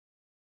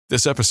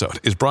This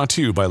episode is brought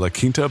to you by La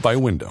Quinta by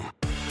Wyndham.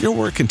 Your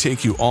work can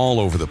take you all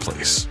over the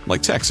place,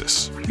 like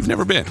Texas. You've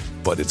never been,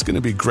 but it's going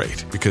to be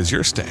great because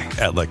you're staying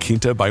at La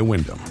Quinta by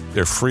Wyndham.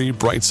 Their free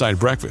Bright Side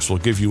breakfast will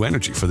give you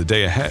energy for the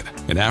day ahead.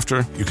 And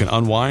after, you can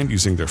unwind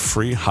using their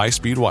free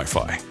high-speed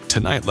Wi-Fi.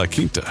 Tonight, La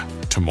Quinta.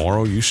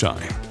 Tomorrow, you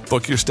shine.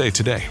 Book your stay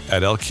today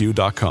at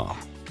lq.com.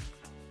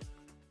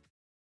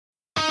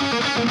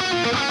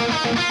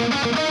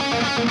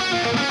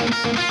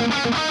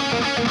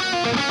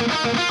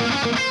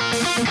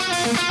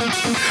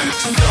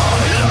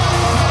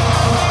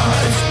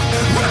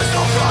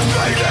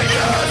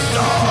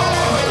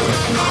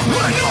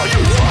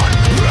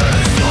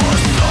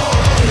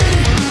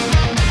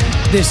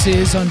 This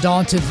is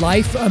Undaunted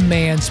Life, a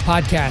man's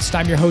podcast.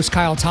 I'm your host,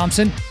 Kyle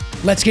Thompson.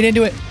 Let's get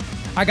into it.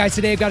 All right, guys,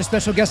 today I've got a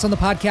special guest on the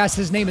podcast.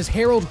 His name is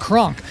Harold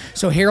CRONK.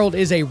 So Harold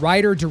is a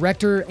writer,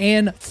 director,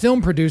 and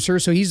film producer.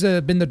 So he's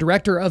been the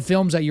director of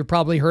films that you've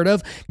probably heard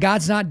of.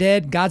 God's Not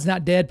Dead,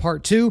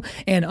 Part 2,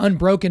 and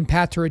Unbroken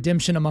Path to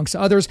Redemption, amongst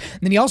others.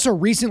 And then he also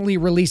recently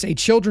released a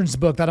children's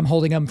book that I'm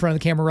holding up in front of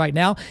the camera right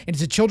now. And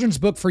it's a children's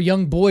book for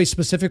young boys,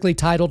 specifically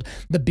titled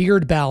The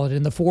Beard Ballad.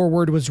 And the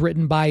foreword was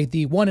written by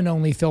the one and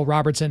only Phil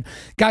Robertson.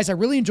 Guys, I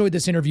really enjoyed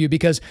this interview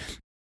because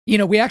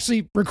we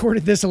actually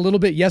recorded this a little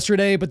bit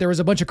yesterday, but there was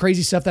a bunch of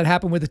crazy stuff that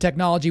happened with the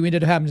technology. We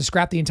ended up having to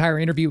scrap the entire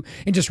interview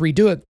and just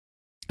redo it.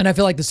 And I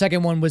feel like the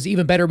second one was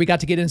even better. We got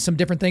to get into some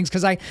different things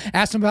because I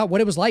asked him about what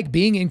it was like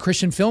being in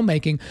Christian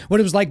filmmaking, what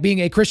it was like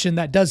being a Christian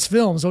that does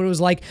films, what it was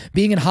like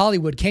being in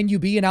Hollywood. Can you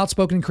be an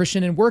outspoken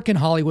Christian and work in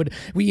Hollywood?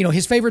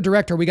 His favorite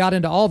director, we got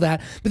into all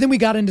that, but then we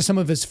got into some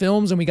of his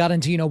films and we got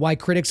into, why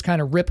critics kind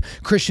of rip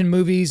Christian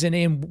movies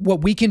and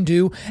what we can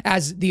do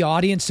as the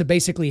audience to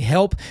basically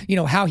help,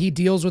 how he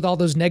deals with all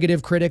those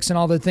negative critics and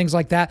all the things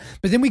like that.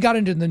 But then we got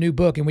into the new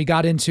book and we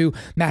got into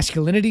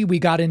masculinity. We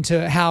got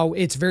into how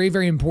it's very,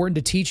 very important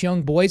to teach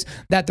young boys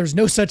that there's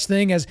no such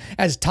thing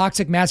as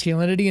toxic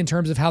masculinity in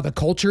terms of how the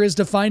culture is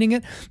defining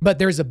it, but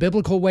there's a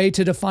biblical way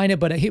to define it.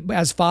 But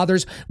as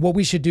fathers, what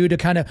we should do to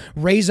kind of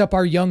raise up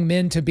our young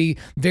men to be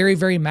very,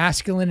 very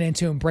masculine and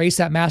to embrace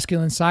that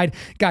masculine side.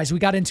 Guys, we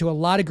got into a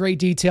lot of great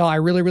detail. I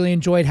really, really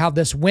enjoyed how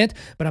this went,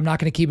 but I'm not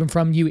going to keep them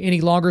from you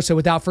any longer. So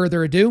without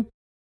further ado,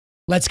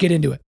 let's get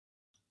into it.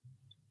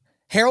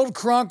 Harold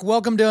CRONK,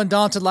 welcome to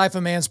Undaunted Life,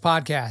 a Man's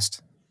podcast.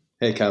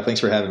 Hey, Kyle, thanks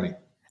for having me.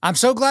 I'm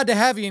so glad to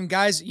have you. And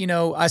guys,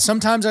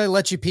 sometimes I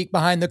let you peek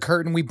behind the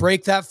curtain. We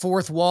break that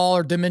fourth wall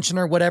or dimension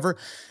or whatever.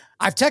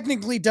 I've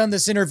technically done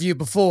this interview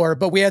before,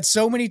 but we had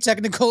so many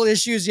technical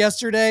issues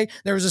yesterday.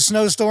 There was a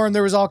snowstorm.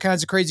 There was all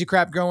kinds of crazy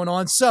crap going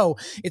on. So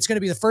it's going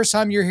to be the first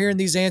time you're hearing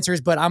these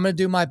answers, but I'm going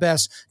to do my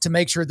best to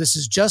make sure this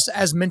is just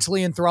as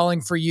mentally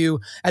enthralling for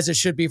you as it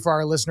should be for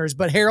our listeners.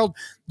 But Harold,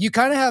 you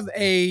kind of have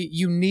a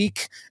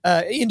unique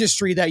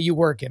industry that you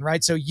work in,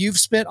 right? So you've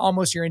spent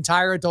almost your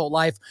entire adult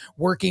life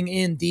working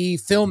in the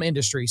film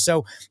industry.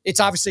 So it's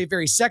obviously a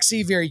very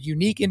sexy, very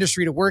unique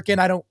industry to work in.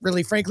 I don't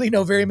really, frankly,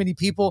 know very many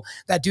people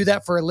that do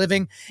that for a living.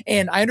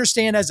 And I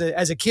understand as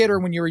a kid or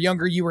when you were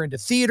younger, you were into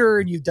theater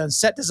and you've done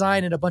set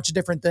design and a bunch of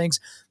different things.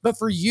 But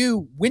for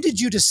you, when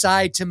did you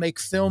decide to make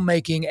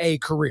filmmaking a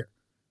career?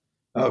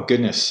 Oh,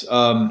 goodness.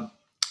 My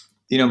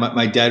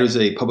dad was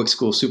a public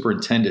school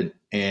superintendent.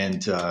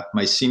 And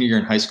my senior year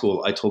in high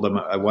school, I told him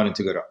I wanted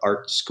to go to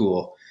art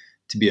school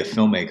to be a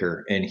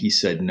filmmaker. And he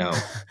said no.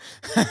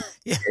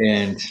 Yeah.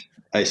 And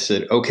I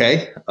said,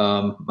 okay.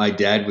 My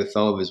dad, with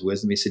all of his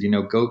wisdom, he said,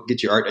 go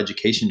get your art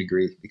education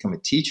degree, become a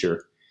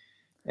teacher.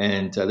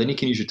 And then you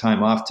can use your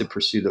time off to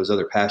pursue those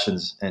other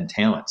passions and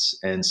talents.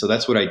 And so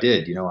that's what I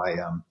did.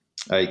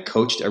 I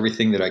coached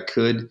everything that I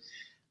could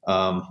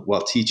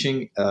while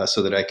teaching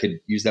so that I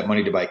could use that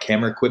money to buy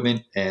camera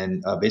equipment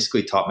and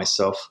basically taught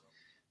myself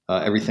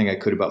everything I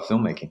could about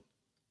filmmaking.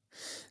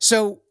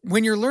 So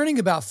when you're learning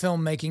about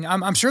filmmaking,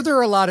 I'm sure there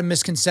are a lot of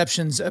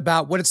misconceptions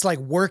about what it's like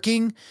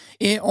working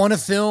on a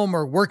film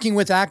or working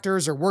with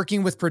actors or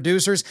working with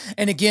producers.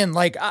 And again,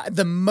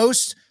 the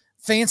most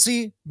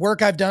fancy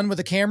work I've done with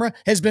a camera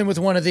has been with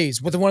one of these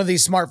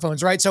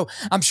smartphones, right? So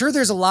I'm sure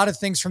there's a lot of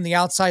things from the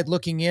outside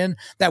looking in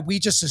that we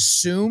just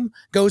assume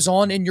goes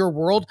on in your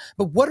world.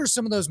 But what are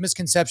some of those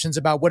misconceptions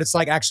about what it's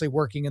like actually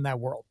working in that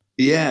world?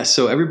 Yeah.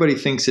 So everybody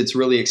thinks it's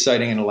really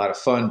exciting and a lot of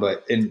fun,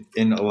 but in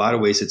a lot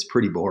of ways, it's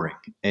pretty boring.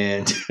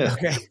 And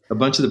okay. A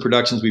bunch of the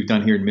productions we've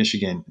done here in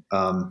Michigan,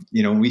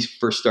 when we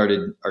first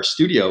started our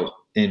studio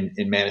in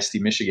Manistee,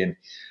 Michigan,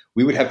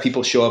 we would have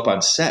people show up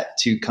on set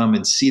to come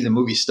and see the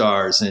movie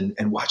stars and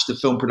watch the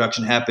film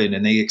production happen.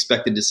 And they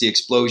expected to see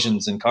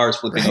explosions and cars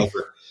flipping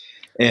over.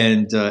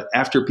 And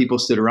after people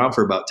stood around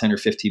for about 10 or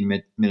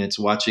 15 minutes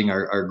watching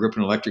our grip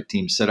and electric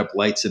team set up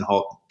lights and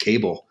haul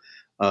cable,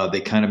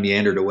 they kind of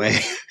meandered away.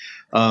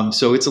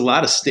 So it's a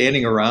lot of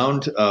standing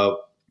around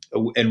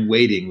and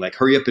waiting, like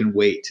hurry up and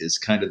wait is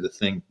kind of the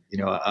thing,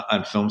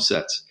 on film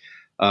sets.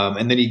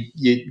 And then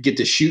you get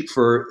to shoot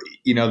for,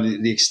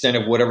 the extent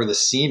of whatever the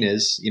scene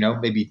is,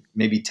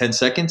 maybe 10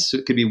 seconds. So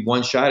it could be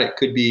one shot. It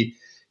could be,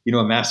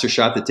 a master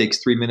shot that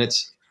takes 3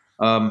 minutes.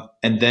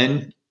 And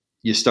then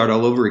you start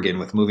all over again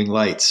with moving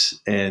lights.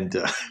 And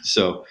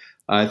so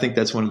I think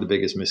that's one of the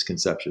biggest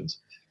misconceptions.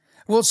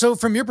 Well, so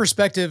from your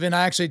perspective, and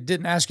I actually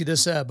didn't ask you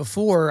this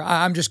before,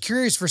 I'm just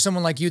curious for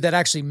someone like you that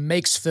actually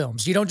makes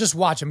films. You don't just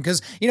watch them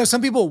because,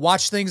 some people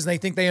watch things and they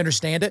think they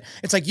understand it.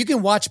 It's like you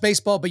can watch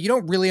baseball, but you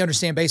don't really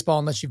understand baseball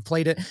unless you've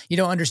played it. You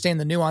don't understand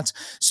the nuance.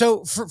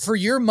 So for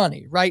your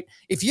money, right,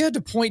 if you had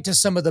to point to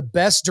some of the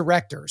best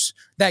directors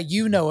that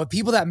you know of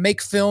people that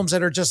make films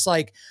that are just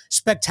like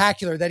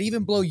spectacular, that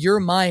even blow your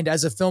mind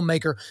as a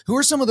filmmaker, who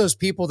are some of those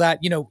people that,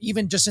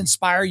 even just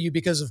inspire you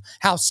because of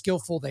how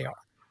skillful they are?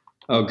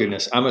 Oh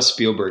goodness, I'm a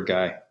Spielberg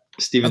guy.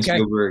 Steven Okay.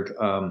 Spielberg,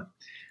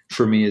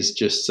 for me, is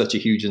just such a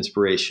huge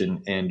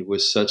inspiration and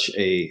was such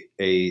a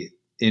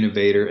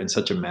innovator and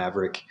such a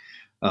maverick.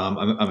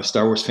 I'm a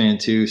Star Wars fan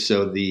too,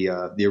 so the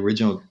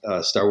original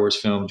Star Wars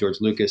film, George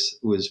Lucas,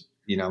 was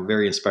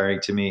very inspiring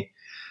to me.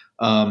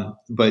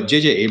 But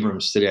J.J.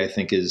 Abrams today, I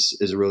think,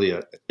 is really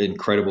an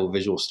incredible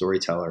visual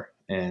storyteller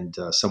and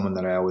someone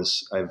that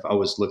I've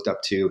always looked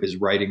up to. His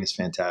writing is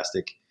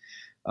fantastic.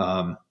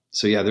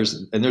 So yeah,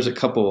 there's a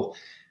couple.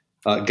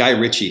 Guy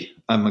Ritchie.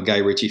 I'm a Guy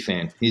Ritchie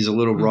fan. He's a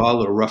little raw, a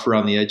little rough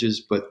around the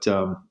edges, but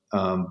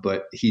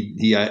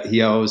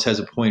he always has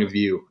a point of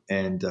view,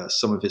 and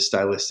some of his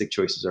stylistic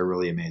choices are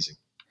really amazing.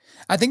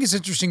 I think it's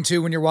interesting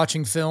too when you're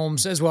watching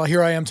films as well.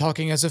 Here I am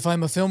talking as if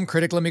I'm a film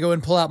critic. Let me go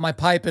and pull out my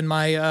pipe and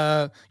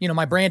my,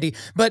 my brandy.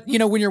 But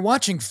when you're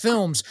watching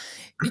films,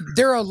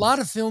 there are a lot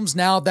of films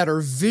now that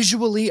are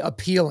visually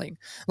appealing.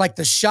 Like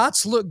the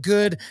shots look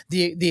good,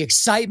 the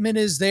excitement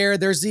is there.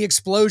 There's the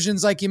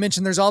explosions, like you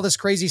mentioned. There's all this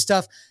crazy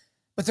stuff,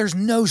 but there's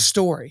no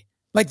story.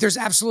 Like there's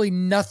absolutely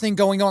nothing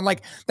going on.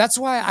 Like that's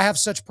why I have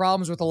such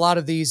problems with a lot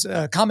of these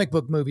comic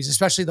book movies,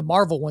 especially the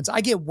Marvel ones.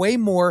 I get way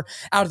more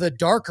out of the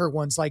darker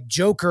ones like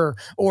Joker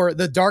or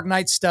the Dark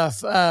Knight stuff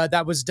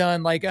that was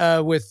done like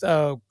with,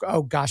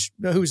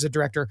 who's the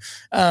director?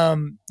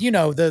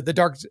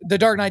 The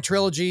Dark Knight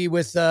trilogy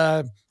with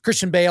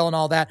Christian Bale and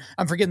all that.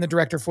 I'm forgetting the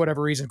director for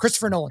whatever reason,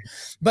 Christopher Nolan.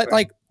 But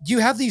like you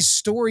have these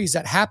stories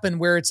that happen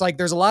where it's like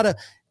there's a lot of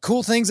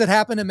cool things that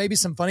happen and maybe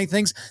some funny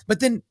things,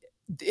 but then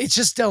it's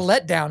just a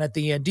letdown at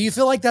the end. Do you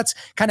feel like that's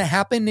kind of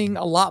happening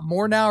a lot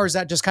more now, or is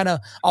that just kind of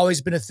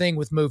always been a thing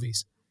with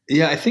movies?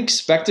 Yeah, I think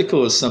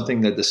spectacle is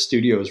something that the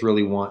studios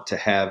really want to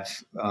have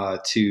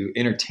to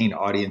entertain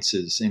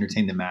audiences,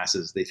 entertain the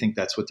masses. They think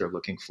that's what they're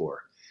looking for.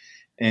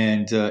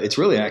 And it's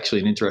really actually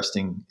an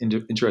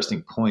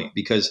interesting point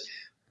because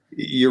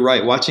you're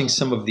right. Watching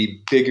some of the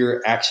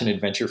bigger action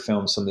adventure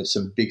films,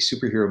 some big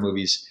superhero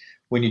movies,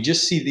 when you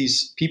just see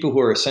these people who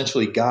are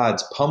essentially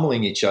gods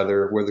pummeling each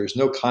other where there's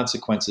no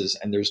consequences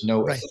and there's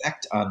no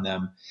effect on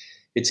them,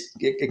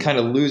 it kind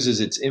of loses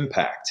its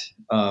impact.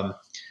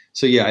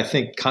 So yeah, I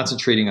think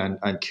concentrating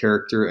on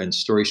character and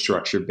story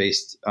structure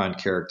based on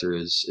character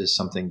is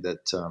something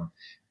that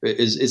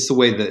is the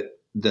way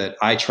that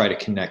I try to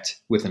connect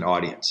with an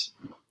audience.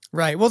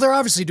 Right. Well, they're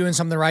obviously doing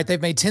something right.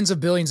 They've made tens of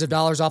billions of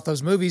dollars off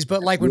those movies.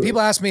 But like when people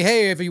ask me,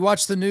 hey, have you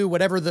watched the new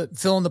whatever the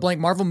fill in the blank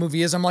Marvel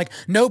movie is? I'm like,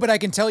 no, but I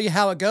can tell you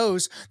how it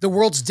goes. The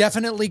world's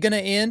definitely going to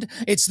end.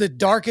 It's the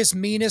darkest,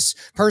 meanest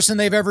person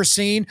they've ever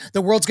seen.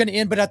 The world's going to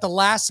end. But at the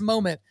last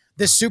moment,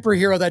 this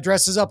superhero that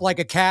dresses up like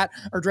a cat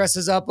or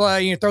dresses up,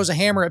 throws a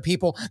hammer at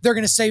people, they're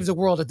going to save the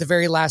world at the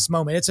very last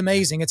moment. It's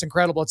amazing. It's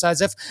incredible. It's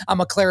as if I'm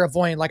a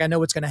clairvoyant, like I know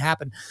what's going to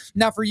happen.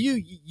 Now, for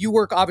you, you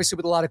work obviously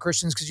with a lot of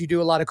Christians because you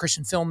do a lot of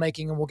Christian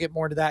filmmaking, and we'll get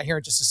more into that here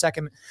in just a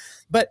second.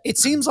 But it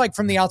seems like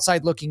from the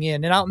outside looking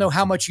in, and I don't know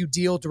how much you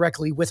deal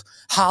directly with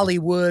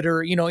Hollywood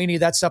or, any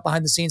of that stuff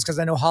behind the scenes, because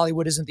I know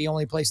Hollywood isn't the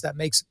only place that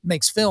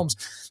makes films,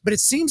 but it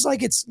seems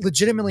like it's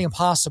legitimately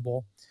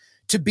impossible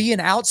to be an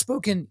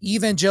outspoken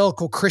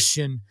evangelical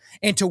Christian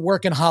and to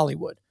work in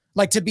Hollywood.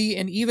 Like to be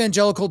an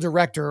evangelical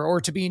director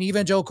or to be an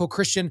evangelical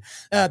Christian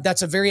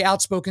that's a very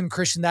outspoken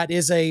Christian that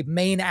is a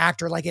main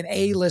actor, like an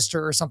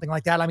A-lister or something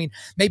like that. I mean,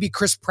 maybe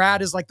Chris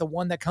Pratt is like the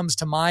one that comes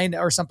to mind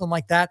or something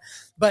like that.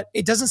 But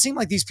it doesn't seem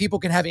like these people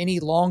can have any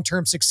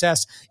long-term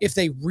success if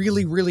they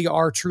really, really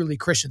are truly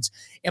Christians.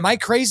 Am I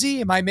crazy?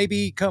 Am I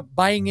maybe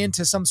buying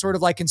into some sort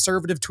of like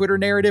conservative Twitter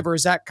narrative, or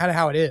is that kind of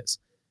how it is?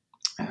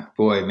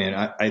 Boy,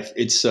 man,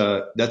 that's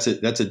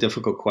a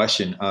difficult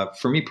question.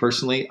 For me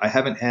personally, I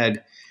haven't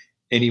had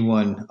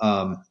anyone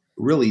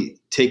really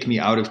take me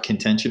out of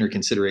contention or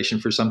consideration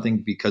for something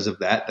because of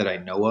that I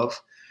know of.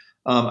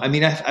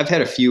 I've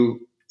had a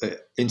few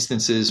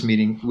instances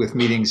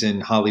meetings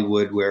in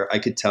Hollywood where I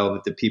could tell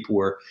that the people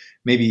were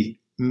maybe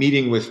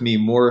meeting with me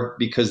more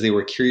because they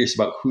were curious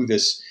about who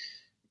this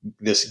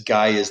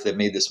guy is that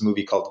made this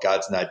movie called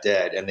God's Not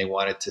Dead, and they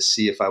wanted to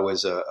see if I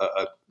was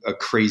a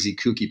crazy,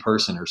 kooky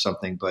person or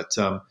something. But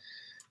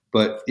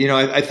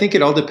I think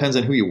it all depends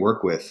on who you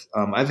work with.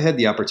 I've had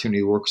the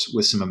opportunity to work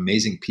with some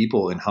amazing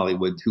people in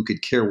Hollywood who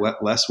could care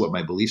less what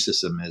my belief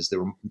system is.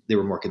 They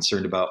were more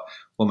concerned about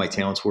what my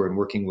talents were in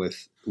working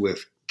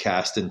with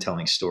cast and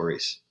telling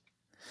stories.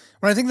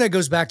 Well, I think that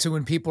goes back to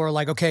when people are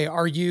like, okay,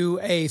 are you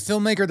a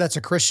filmmaker that's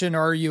a Christian,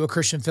 or are you a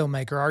Christian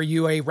filmmaker? Are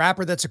you a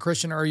rapper that's a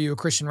Christian, or are you a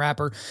Christian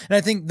rapper? And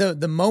I think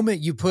the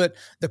moment you put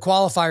the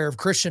qualifier of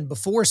Christian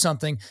before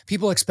something,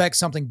 people expect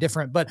something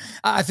different. But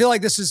I feel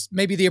like this is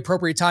maybe the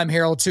appropriate time,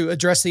 Harold, to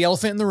address the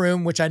elephant in the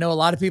room, which I know a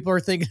lot of people are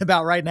thinking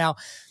about right now,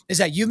 is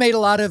that you've made a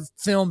lot of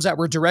films that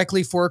were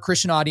directly for a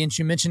Christian audience.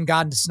 You mentioned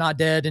God is Not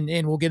Dead,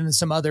 and we'll get into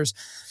some others.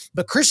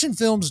 But Christian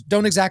films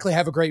don't exactly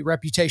have a great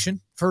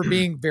reputation for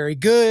being very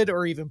good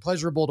or even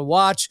pleasurable to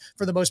watch.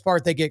 For the most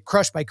part, they get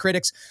crushed by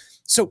critics.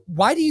 So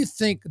why do you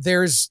think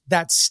there's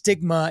that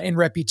stigma and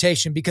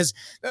reputation? Because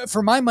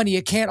for my money,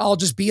 it can't all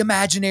just be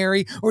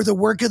imaginary or the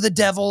work of the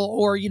devil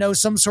or,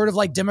 some sort of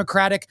like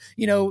democratic,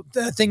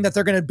 thing that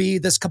they're going to be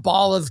this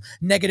cabal of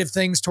negative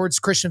things towards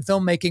Christian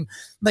filmmaking.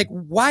 Like,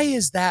 why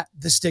is that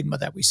the stigma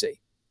that we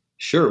see?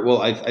 Sure.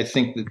 Well, I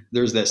think that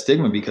there's that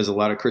stigma because a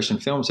lot of Christian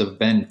films have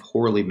been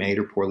poorly made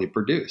or poorly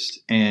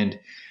produced. And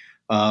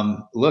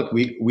look,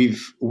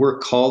 we're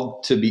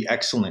called to be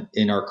excellent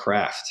in our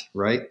craft,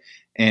 right?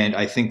 And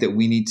I think that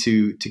we need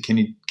to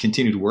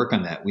continue to work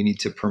on that. We need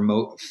to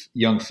promote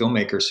young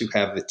filmmakers who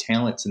have the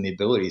talents and the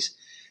abilities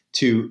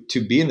to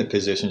be in the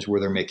positions where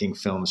they're making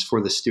films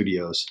for the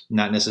studios,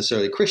 not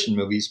necessarily Christian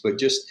movies, but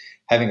just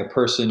having a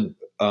person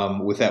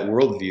with that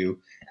worldview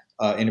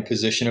in a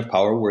position of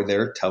power where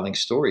they're telling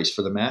stories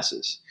for the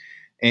masses.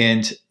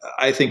 And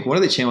I think one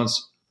of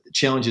the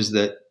challenges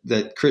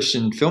that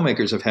Christian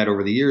filmmakers have had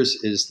over the years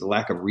is the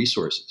lack of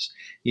resources.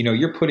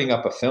 You're putting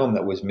up a film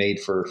that was made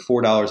for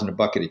 $4 and a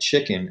bucket of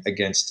chicken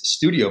against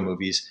studio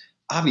movies.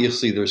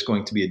 Obviously, there's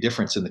going to be a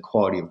difference in the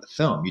quality of the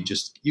film.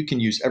 You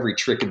can use every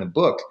trick in the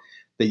book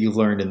that you've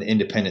learned in the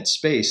independent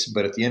space,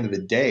 but at the end of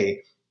the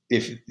day,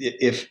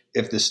 if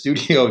the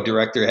studio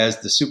director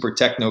has the super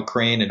techno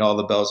crane and all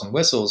the bells and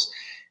whistles,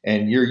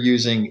 and you're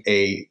using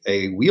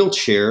a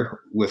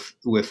wheelchair with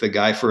a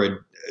guy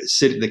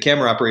the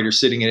camera operator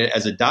sitting in it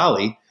as a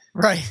dolly,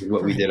 right?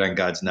 What we did on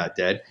God's Not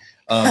Dead,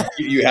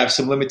 you have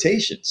some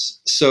limitations.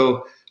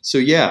 So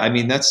yeah, I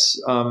mean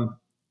that's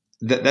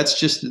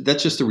just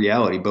the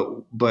reality.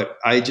 But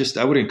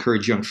I would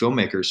encourage young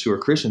filmmakers who are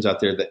Christians out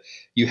there that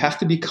you have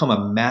to become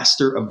a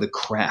master of the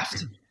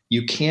craft.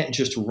 You can't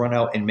just run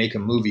out and make a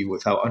movie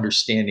without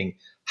understanding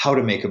how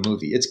to make a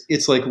movie.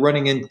 It's like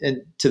running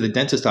into the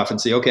dentist office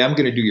and say, okay, I'm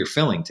going to do your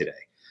filling today.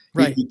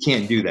 Right. You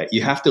can't do that.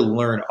 You have to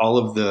learn all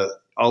of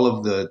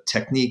the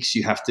techniques.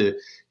 You have to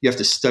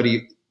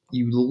study.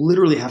 You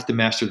literally have to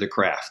master the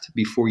craft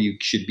before you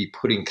should be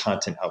putting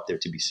content out there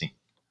to be seen.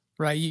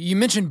 Right. You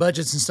mentioned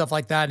budgets and stuff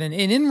like that. And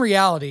in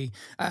reality,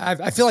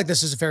 I feel like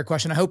this is a fair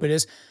question. I hope it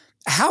is.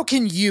 How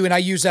can you, and I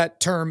use that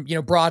term,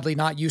 broadly,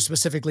 not you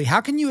specifically,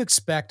 how can you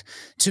expect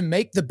to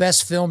make the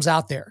best films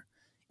out there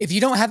if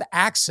you don't have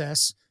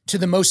access to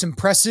the most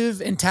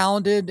impressive and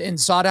talented and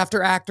sought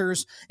after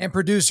actors and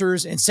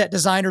producers and set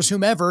designers,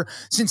 whomever,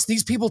 since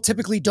these people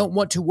typically don't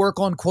want to work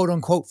on quote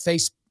unquote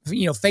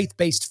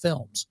faith-based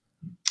films?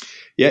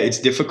 Yeah, it's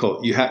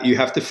difficult. You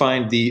have to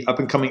find the up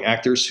and coming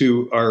actors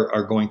who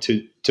are going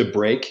to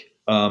break,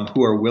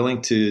 who are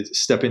willing to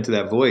step into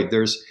that void.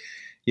 There's,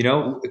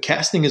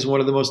 casting is one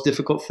of the most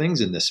difficult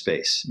things in this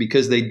space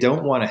because they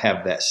don't want to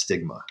have that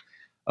stigma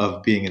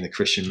of being in the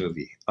Christian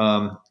movie.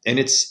 And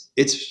it's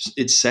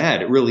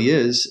sad. It really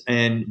is.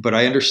 But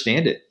I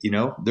understand it.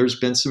 There's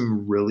been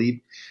some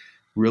really,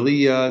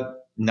 really,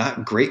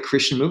 not great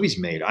Christian movies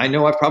made. I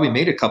know I've probably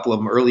made a couple of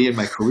them early in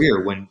my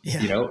career when,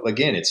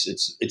 again,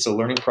 it's a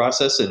learning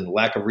process and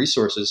lack of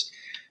resources.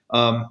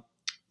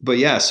 But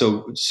yeah,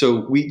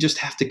 so we just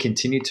have to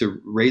continue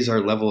to raise our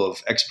level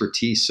of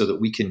expertise so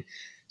that we can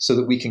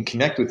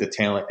connect with the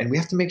talent. And we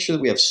have to make sure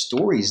that we have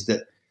stories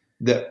that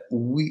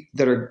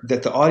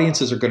the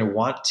audiences are going to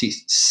want to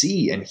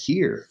see and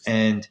hear.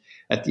 And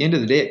at the end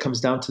of the day, it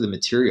comes down to the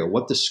material,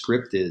 what the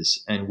script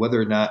is, and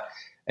whether or not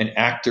an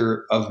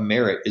actor of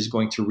merit is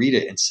going to read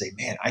it and say,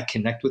 man, I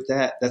connect with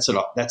that. That's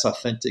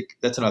authentic.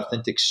 That's an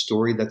authentic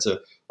story. That's a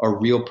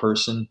real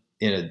person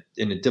in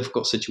a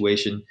difficult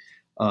situation.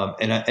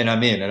 And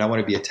I'm in, and I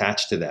want to be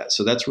attached to that.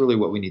 So that's really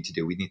what we need to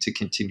do. We need to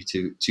continue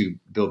to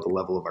build the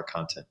level of our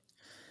content.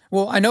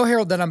 Well, I know,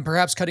 Harold, that I'm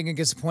perhaps cutting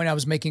against the point I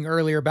was making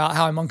earlier about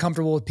how I'm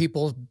uncomfortable with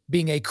people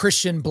being a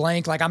Christian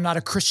blank. Like, I'm not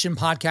a Christian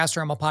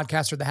podcaster. I'm a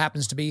podcaster that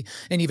happens to be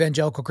an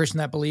evangelical Christian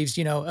that believes,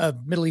 a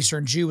Middle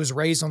Eastern Jew was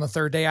raised on the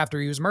third day after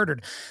he was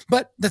murdered.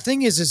 But the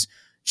thing is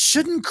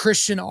shouldn't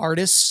Christian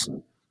artists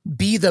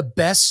be the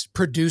best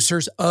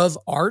producers of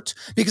art?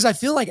 Because I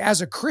feel like as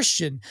a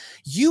Christian,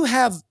 you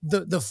have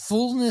the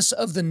fullness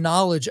of the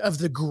knowledge of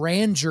the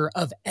grandeur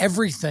of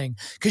everything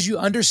because you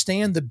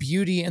understand the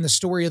beauty and the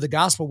story of the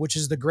gospel, which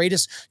is the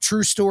greatest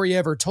true story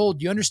ever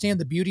told. You understand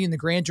the beauty and the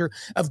grandeur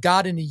of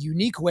God in a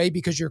unique way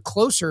because you're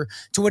closer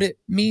to what it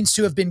means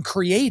to have been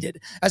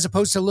created, as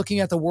opposed to looking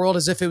at the world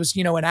as if it was,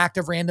 an act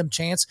of random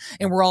chance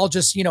and we're all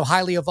just,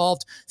 highly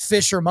evolved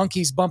fish or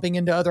monkeys bumping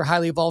into other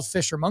highly evolved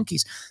fish or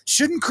monkeys.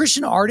 Shouldn't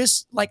Christian artists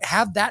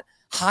have that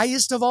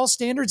highest of all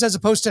standards as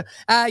opposed to,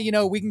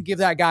 we can give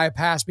that guy a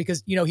pass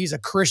because, he's a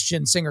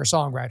Christian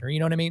singer-songwriter. You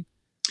know what I mean?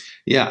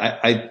 Yeah,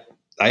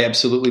 I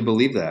absolutely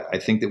believe that. I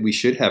think that we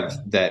should have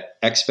that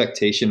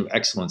expectation of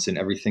excellence in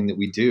everything that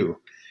we do.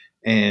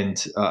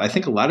 And I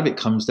think a lot of it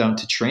comes down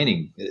to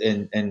training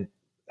and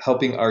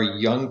helping our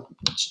young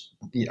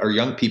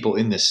people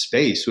in this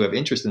space who have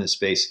interest in this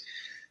space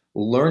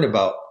learn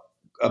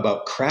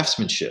about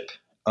craftsmanship.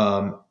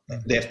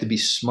 They have to be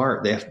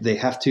smart. They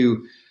have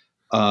to,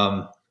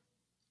 and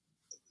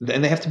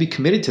they have to be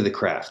committed to the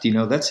craft.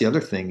 That's the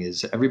other thing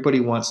is everybody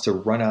wants to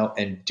run out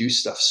and do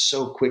stuff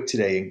so quick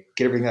today and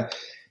get everything out.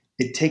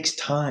 It takes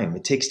time.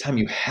 It takes time.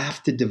 You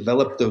have to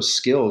develop those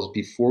skills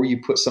before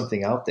you put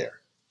something out there.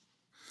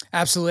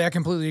 Absolutely. I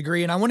completely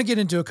agree. And I want to get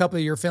into a couple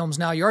of your films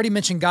now. You already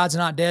mentioned God's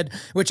Not Dead,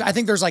 which I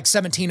think there's like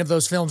 17 of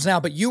those films now,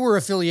 but you were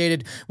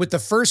affiliated with the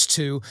first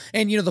two.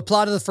 And, the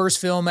plot of the first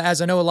film,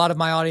 as I know a lot of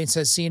my audience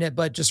has seen it,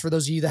 but just for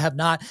those of you that have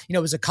not, it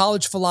was a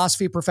college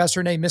philosophy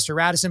professor named Mr.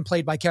 Radisson,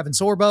 played by Kevin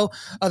Sorbo,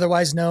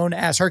 otherwise known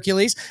as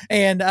Hercules.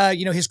 And,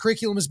 his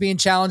curriculum was being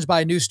challenged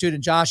by a new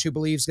student, Josh, who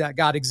believes that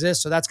God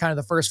exists. So that's kind of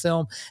the first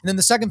film. And then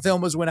the second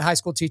film was when a high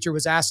school teacher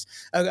was asked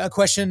a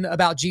question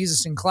about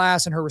Jesus in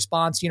class, and her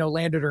response,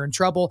 landed her in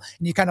trouble.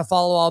 And you kind of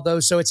follow all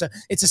those. So it's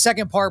a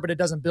second part, but it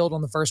doesn't build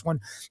on the first one.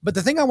 But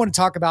the thing I want to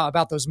talk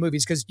about those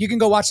movies, because you can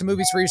go watch the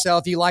movies for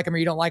yourself. You like them or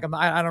you don't like them.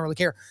 I don't really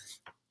care.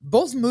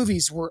 Both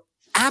movies were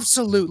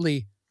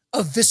absolutely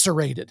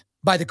eviscerated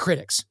by the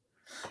critics.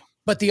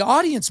 But the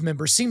audience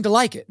members seem to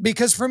like it,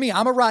 because for me,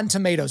 I'm a Rotten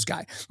Tomatoes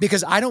guy,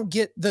 because I don't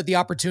get the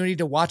opportunity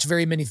to watch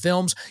very many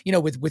films,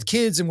 with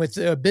kids and with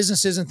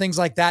businesses and things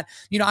like that.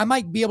 I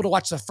might be able to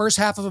watch the first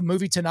half of a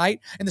movie tonight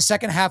and the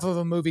second half of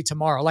a movie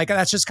tomorrow. Like,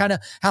 that's just kind of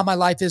how my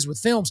life is with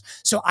films.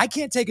 So I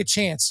can't take a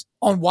chance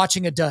on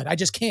watching a dud. I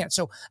just can't.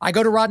 So I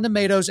go to Rotten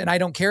Tomatoes and I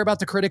don't care about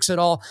the critics at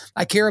all.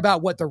 I care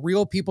about what the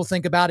real people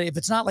think about it. If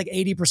it's not like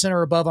 80%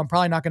 or above, I'm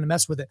probably not going to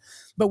mess with it.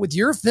 But with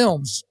your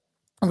films,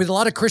 with a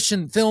lot of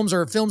Christian films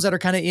or films that are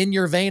kind of in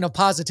your vein of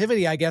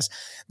positivity, I guess,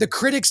 the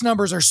critics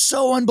numbers are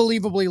so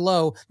unbelievably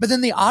low, but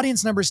then the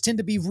audience numbers tend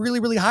to be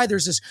really, really high.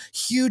 There's this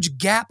huge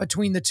gap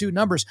between the two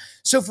numbers.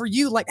 So for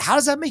you, like, how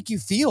does that make you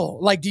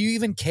feel? Like, do you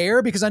even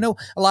care? Because I know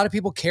a lot of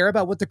people care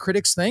about what the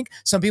critics think.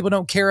 Some people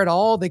don't care at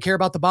all. They care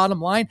about the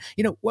bottom line.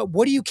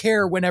 What do you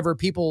care whenever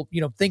people,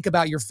 think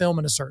about your film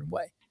in a certain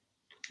way?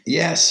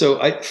 Yeah.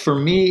 So for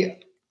me,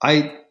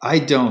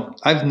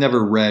 I've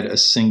never read a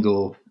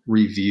single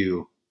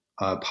review,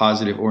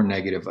 positive or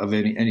negative, of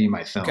any of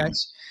my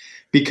films,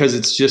 because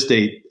it's just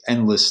a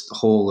endless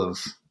hole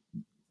of,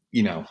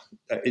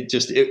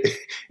 it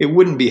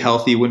wouldn't be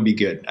healthy. It wouldn't be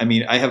good. I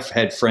mean, I have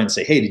had friends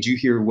say, "Hey, did you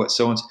hear what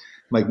so-and-so?" I'm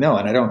like, "No,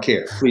 and I don't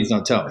care. Please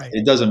don't tell me. Right.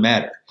 It doesn't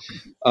matter."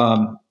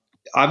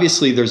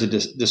 Obviously there's a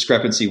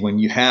discrepancy when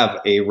you have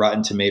a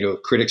Rotten Tomato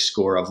critic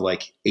score of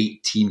like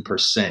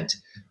 18%,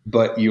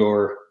 but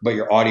your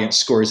audience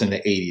scores in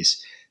the 80s.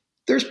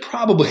 There's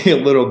probably a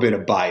little bit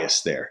of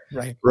bias there,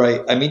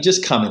 right? I mean,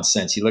 just common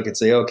sense. You look and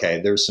say, okay,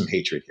 there's some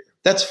hatred here.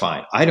 That's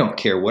fine. I don't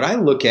care. What I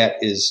look at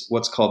is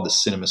what's called the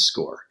cinema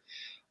score.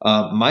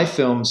 My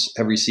films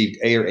have received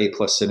A or A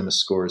plus cinema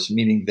scores,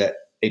 meaning that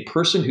a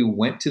person who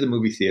went to the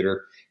movie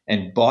theater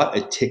and bought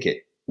a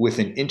ticket with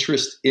an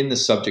interest in the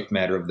subject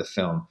matter of the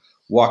film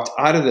walked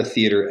out of the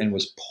theater and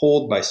was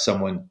polled by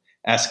someone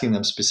asking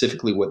them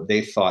specifically what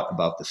they thought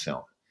about the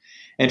film.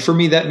 And for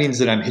me, that means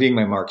that I'm hitting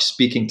my mark,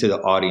 speaking to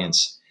the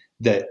audience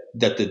that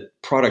the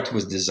product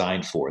was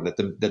designed for,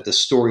 that the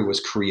story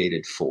was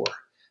created for.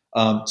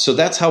 So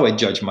that's how I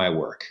judge my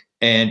work.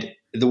 And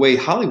the way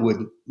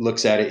Hollywood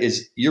looks at it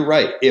is, you're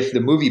right. If the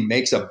movie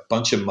makes a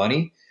bunch of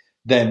money,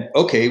 then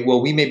okay,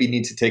 well, we maybe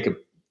need to take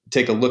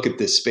a look at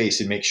this space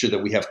and make sure that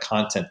we have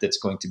content that's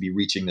going to be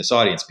reaching this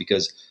audience,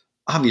 because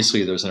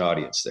obviously there's an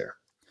audience there.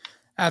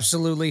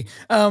 Absolutely.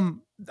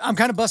 I'm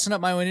kind of busting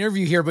up my own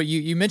interview here, but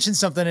you mentioned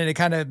something and it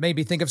kind of made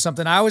me think of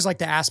something. I always like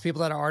to ask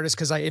people that are artists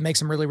because it makes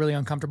them really, really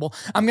uncomfortable.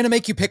 I'm going to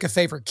make you pick a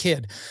favorite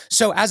kid.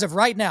 So as of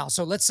right now,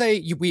 so let's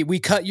say we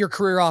cut your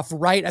career off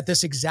right at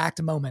this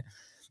exact moment.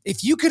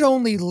 If you could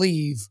only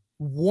leave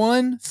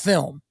one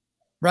film,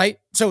 right?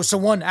 So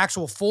one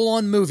actual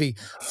full-on movie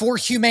for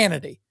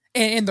humanity,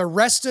 and the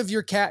rest of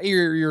your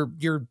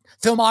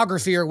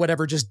filmography or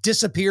whatever just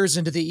disappears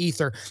into the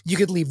ether. You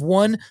could leave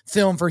one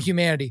film for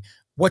humanity.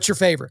 What's your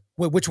favorite?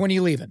 Which one are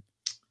you leaving?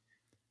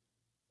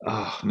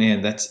 Oh man,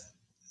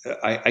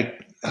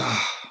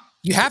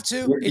 you have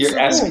to. It's the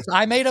rules.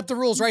 I made up the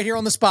rules right here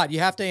on the spot. You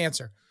have to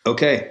answer.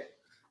 Okay.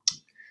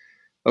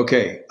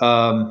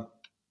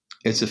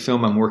 It's a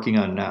film I'm working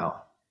on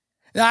now.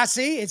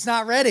 See, it's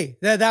not ready.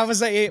 That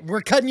was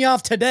we're cutting you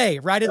off today,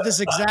 right at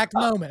this exact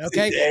moment.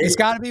 Okay, it's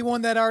got to be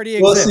one that already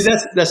exists. Well,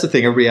 see, that's the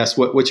thing. Everybody asks,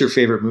 what's your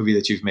favorite movie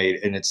that you've made,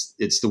 and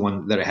it's the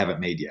one that I haven't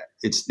made yet.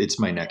 It's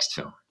my next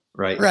film,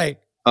 right? Right.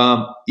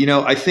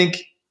 I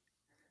think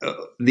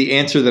the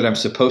answer that I'm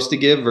supposed to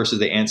give versus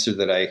the answer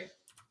that I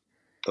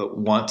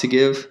want to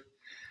give.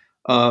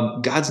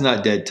 God's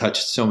Not Dead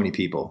touched so many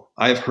people.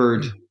 I've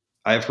heard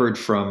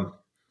from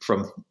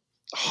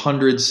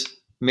hundreds,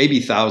 maybe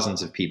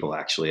thousands of people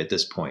actually at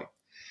this point.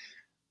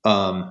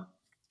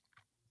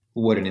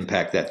 what an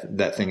impact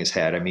that thing has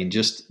had. I mean,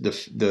 just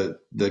the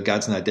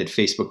God's Not Dead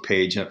Facebook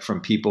page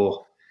from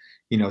people,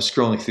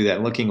 scrolling through that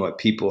and looking at what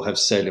people have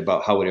said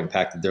about how it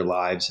impacted their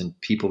lives and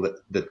people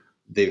that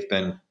they've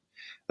been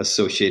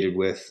associated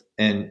with.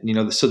 And,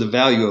 so the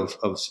value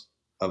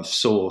of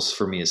souls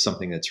for me is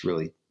something that's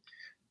really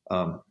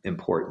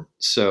important.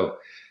 So,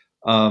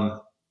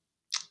 the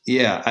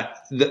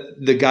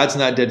God's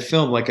Not Dead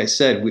film, like I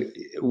said,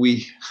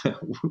 we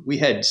we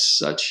had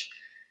such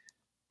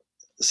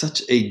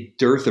a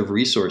dearth of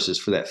resources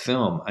for that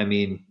film. I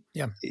mean,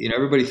 yeah,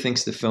 everybody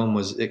thinks the film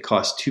it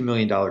cost $2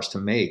 million to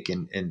make,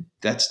 and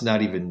that's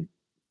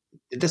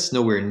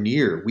nowhere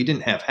near. We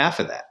didn't have half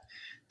of that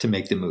to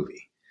make the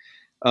movie.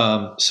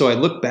 So I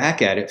look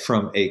back at it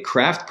from a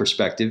craft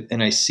perspective,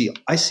 and I see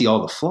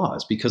all the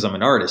flaws because I'm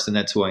an artist, and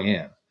that's who I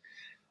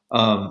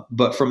am.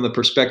 But from the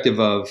perspective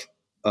of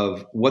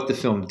what the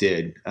film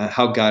did,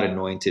 how God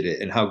anointed it,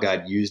 and how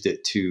God used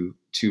it to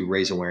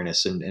raise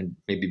awareness and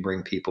maybe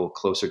bring people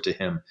closer to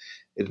Him,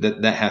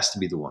 that has to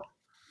be the one.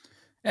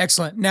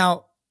 Excellent.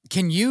 Now,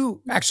 can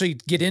you actually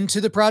get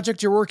into the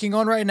project you're working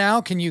on right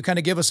now? Can you kind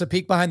of give us a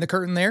peek behind the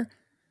curtain there?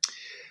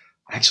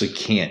 I actually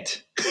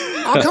can't.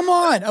 Oh, come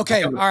on.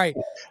 Okay. All right.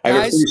 I have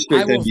a pretty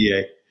strict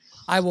NDA.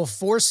 I will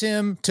force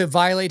him to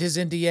violate his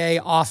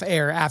NDA off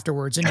air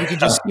afterwards. And you can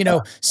just,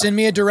 send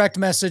me a direct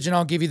message and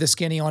I'll give you the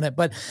skinny on it.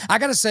 But I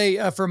got to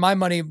say, for my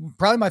money,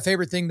 probably my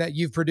favorite thing that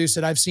you've produced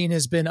that I've seen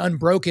has been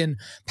Unbroken: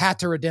 Path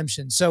to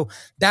Redemption. So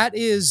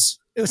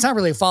it's not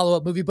really a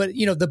follow-up movie, but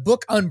the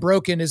book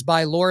Unbroken is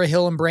by Laura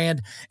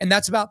Hillenbrand, and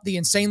that's about the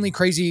insanely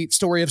crazy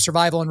story of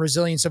survival and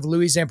resilience of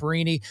Louis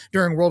Zamperini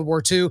during World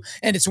War II.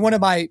 And it's one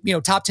of my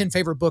top 10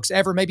 favorite books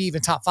ever, maybe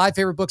even top 5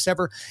 favorite books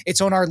ever.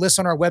 It's on our list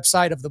on our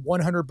website of the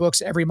 100 books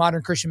every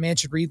modern Christian man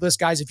should read list.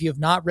 Guys, if you have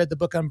not read the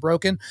book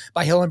Unbroken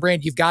by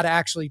Hillenbrand, you've got to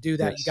actually do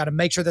that. Yes. You got to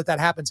make sure that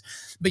happens.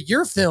 But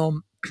your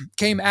film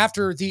came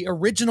after the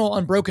original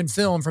Unbroken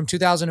film from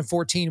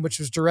 2014, which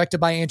was directed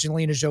by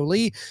Angelina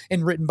Jolie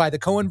and written by the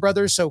Coen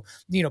brothers. So,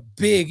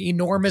 big,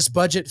 enormous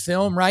budget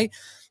film, right?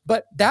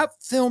 But that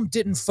film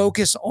didn't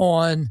focus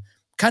on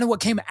kind of what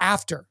came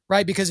after,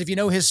 right? Because if you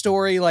know his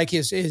story, like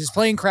his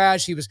plane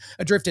crashed, he was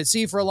adrift at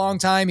sea for a long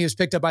time. He was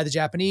picked up by the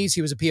Japanese.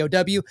 He was a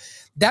POW.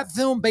 That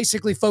film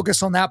basically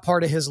focused on that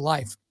part of his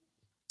life.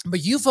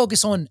 But you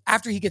focus on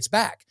after he gets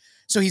back.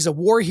 So he's a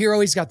war hero.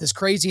 He's got this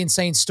crazy,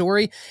 insane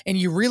story. And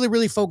you really,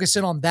 really focus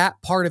in on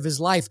that part of his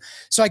life.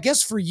 So I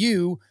guess for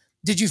you,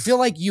 did you feel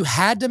like you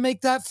had to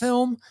make that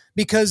film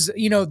because,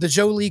 the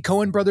Jolie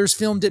Coen brothers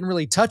film didn't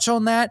really touch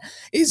on that?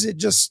 Is it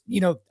just,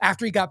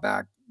 after he got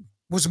back,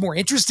 was it more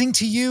interesting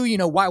to you?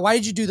 Why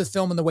did you do the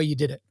film in the way you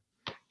did it?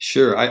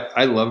 Sure.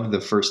 I loved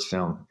the first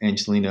film.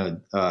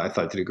 Angelina, I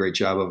thought, did a great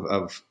job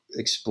of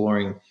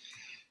exploring,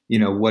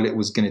 what it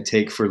was going to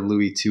take for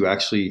Louis to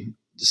actually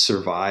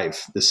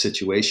survive the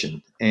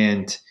situation.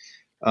 And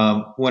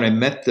when I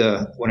met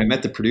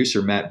the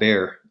producer, Matt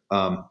Baer,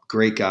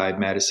 great guy.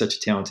 Matt is such a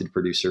talented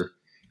producer.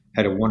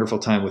 Had a wonderful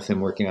time with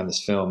him working on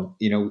this film.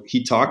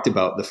 He talked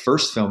about the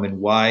first film and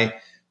why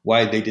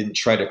they didn't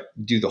try to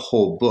do the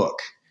whole book.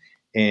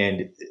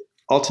 And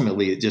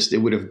ultimately,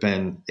 it would have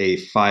been a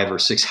 5 or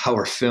 6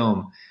 hour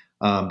film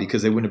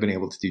because they wouldn't have been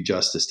able to do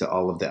justice to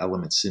all of the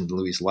elements in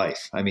Louis'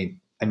 life. I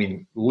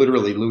mean,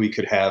 literally, Louis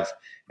could have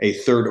a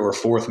 3rd or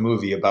 4th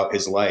movie about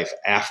his life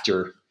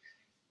after,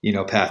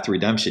 Path to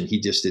Redemption.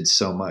 He just did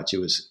so much. It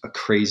was a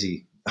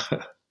crazy,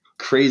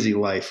 crazy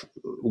life,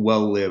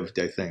 well lived,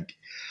 I think.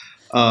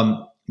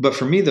 But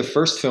for me, the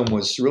first film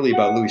was really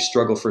about Louis'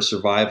 struggle for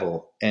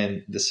survival,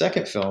 and the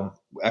second film,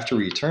 After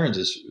He Returns,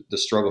 is the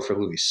struggle for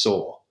Louis'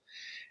 soul.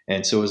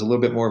 And so it was a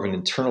little bit more of an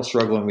internal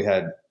struggle, and we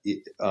had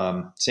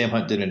Sam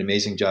Hunt did an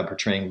amazing job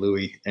portraying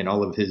Louis and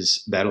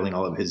battling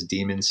all of his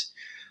demons.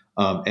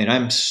 And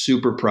I'm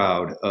super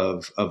proud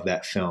of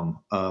that film.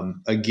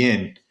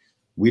 Again,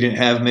 we didn't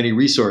have many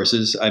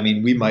resources. I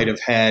mean, we might have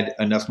had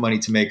enough money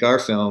to make our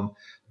film.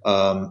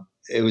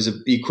 It was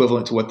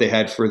equivalent to what they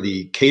had for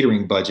the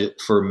catering budget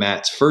for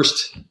Matt's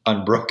first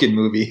Unbroken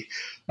movie.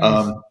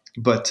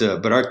 But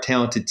our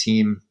talented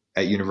team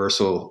at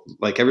Universal,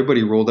 like,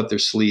 everybody rolled up their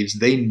sleeves.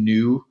 They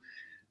knew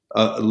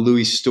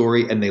Louis'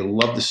 story and they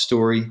loved the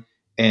story,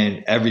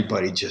 and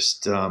everybody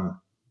just,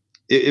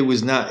 it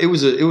was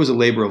a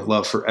labor of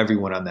love for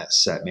everyone on that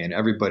set, man.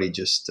 Everybody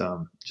just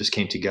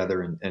came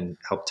together and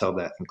helped tell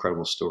that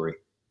incredible story.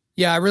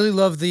 Yeah, I really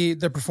love the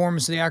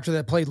performance of the actor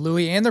that played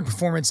Louis and the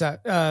performance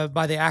that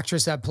by the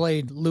actress that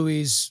played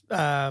Louis'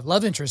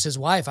 love interest, his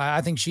wife.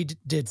 I think she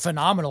did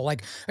phenomenal.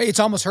 Like, it's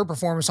almost, her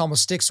performance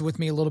almost sticks with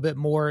me a little bit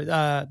more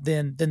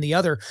than the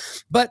other.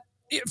 But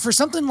for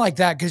something like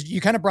that, because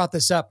you kind of brought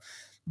this up,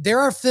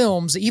 there are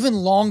films, even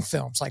long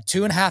films, like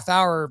 2.5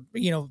 hour,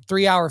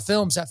 3 hour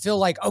films that feel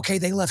like, okay,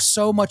 they left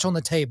so much on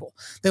the table.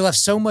 They left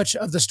so much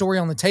of the story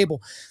on the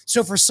table.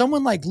 So for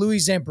someone like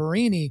Louis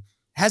Zamperini,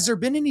 has there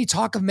been any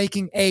talk of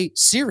making a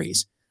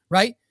series,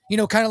 right?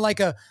 Kind of like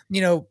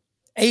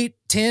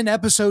 8-10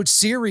 episode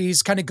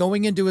series kind of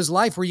going into his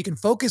life where you can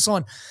focus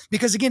on,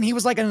 because again, he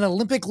was like an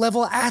Olympic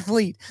level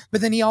athlete, but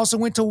then he also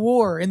went to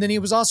war, and then he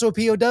was also a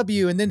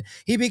POW, and then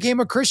he became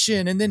a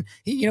Christian, and then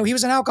he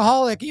was an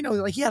alcoholic,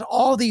 like he had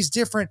all these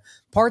different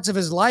parts of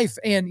his life,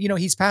 and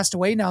he's passed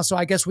away now. So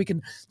I guess we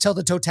can tell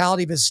the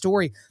totality of his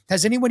story.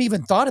 Has anyone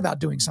even thought about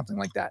doing something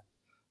like that?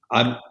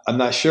 I'm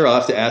not sure. I'll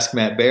have to ask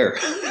Matt Baer.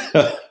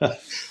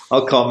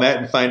 I'll call Matt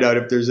and find out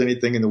if there's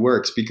anything in the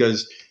works,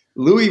 because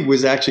Louis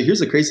was actually, here's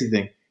the crazy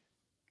thing.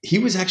 He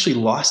was actually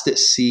lost at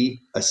sea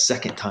a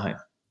second time.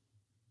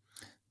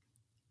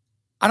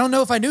 I don't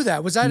know if I knew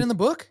that. Was that in the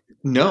book?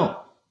 No,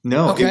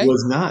 okay. It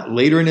was not.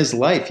 Later in his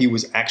life, he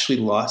was actually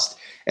lost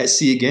at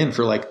sea again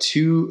for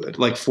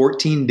like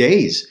 14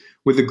 days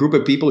with a group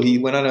of people he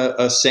went on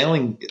a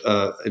sailing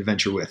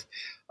adventure with.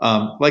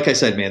 Like I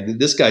said, man,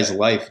 this guy's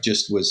life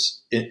just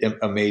was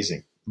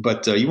amazing.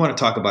 But you want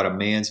to talk about a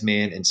man's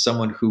man, and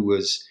someone who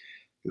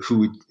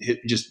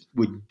just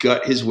would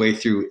gut his way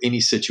through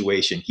any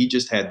situation. He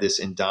just had this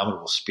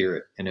indomitable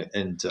spirit,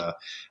 and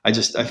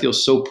I feel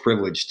so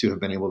privileged to have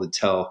been able to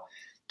tell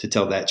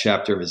that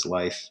chapter of his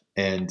life.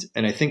 And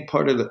I think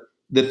part of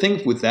the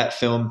thing with that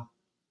film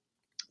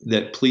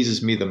that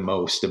pleases me the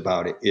most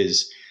about it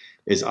is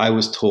I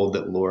was told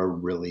that Laura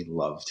really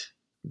loved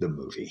the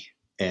movie,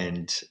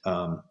 and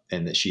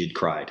that she had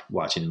cried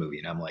watching the movie.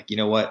 And I'm like, you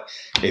know what?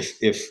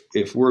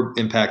 If we're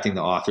impacting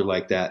the author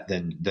like that,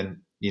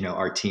 then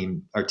our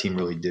team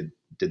really did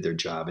their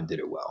job and did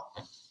it well.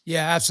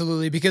 Yeah,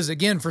 absolutely. Because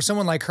again, for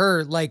someone like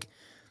her, like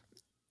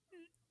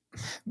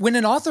when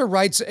an author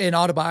writes an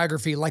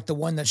autobiography like the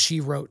one that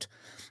she wrote,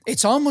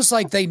 it's almost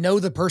like they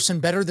know the person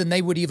better than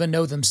they would even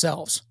know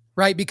themselves,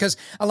 right? Because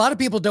a lot of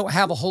people don't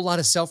have a whole lot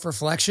of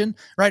self-reflection,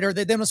 right? Or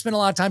they don't spend a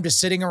lot of time just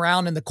sitting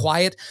around in the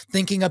quiet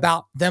thinking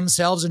about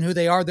themselves and who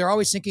they are. They're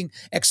always thinking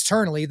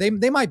externally.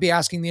 They might be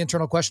asking the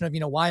internal question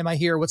of, why am I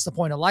here? What's the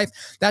point of life?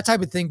 That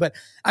type of thing. But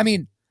I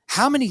mean,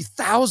 how many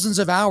thousands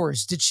of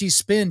hours did she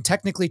spend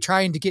technically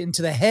trying to get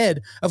into the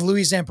head of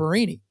Louis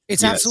Zamperini?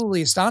 It's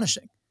absolutely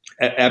astonishing.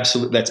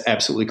 Absolutely. That's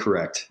absolutely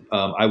correct.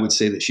 I would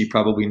say that she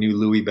probably knew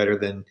Louis better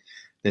than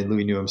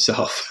Louis knew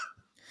himself.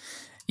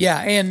 Yeah.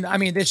 And I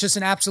mean, it's just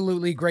an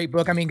absolutely great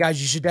book. I mean,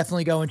 guys, you should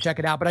definitely go and check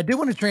it out. But I do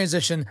want to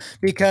transition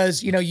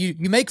because, you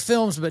make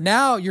films, but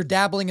now you're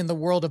dabbling in the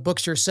world of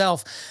books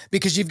yourself,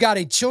 because you've got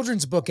a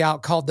children's book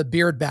out called The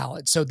Beard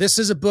Ballad. So this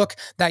is a book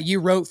that you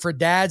wrote for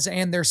dads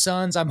and their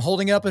sons. I'm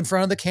holding it up in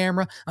front of the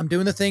camera. I'm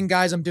doing the thing,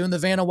 guys. I'm doing the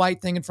Vanna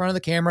White thing in front of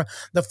the camera.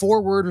 The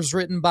foreword was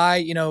written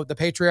by, the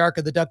patriarch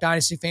of the Duck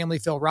Dynasty family,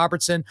 Phil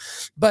Robertson.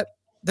 But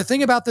the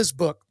thing about this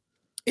book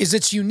is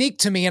it's unique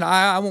to me, and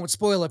I won't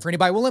spoil it for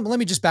anybody. Well, let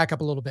me just back up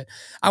a little bit.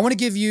 I want to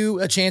give you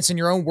a chance in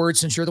your own words,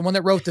 since you're the one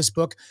that wrote this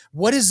book.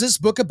 What is this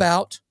book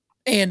about?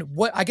 And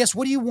what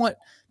do you want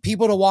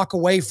people to walk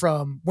away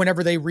from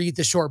whenever they read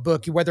the short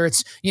book, whether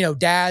it's,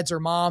 dads or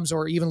moms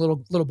or even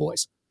little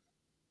boys?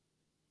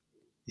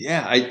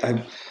 Yeah.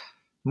 I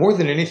more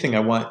than anything,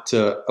 I want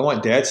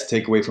dads to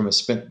take away from it.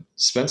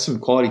 Spend some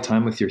quality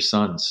time with your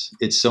sons.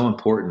 It's so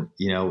important,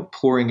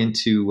 pouring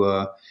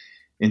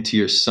into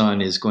your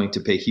son is going to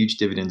pay huge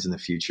dividends in the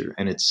future.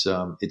 And it's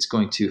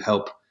going to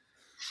help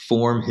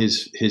form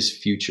his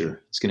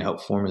future. It's going to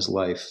help form his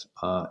life.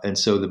 And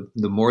so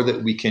the more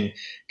that we can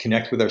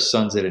connect with our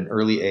sons at an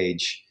early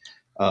age,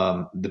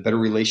 the better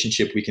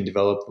relationship we can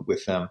develop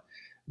with them,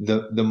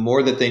 the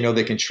more that they know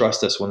they can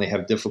trust us when they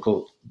have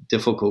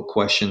difficult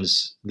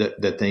questions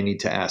that they need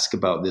to ask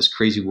about this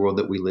crazy world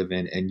that we live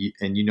in. And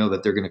you know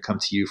that they're going to come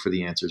to you for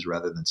the answers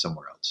rather than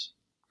somewhere else.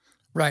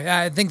 Right.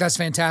 I think that's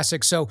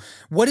fantastic. So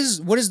what is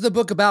the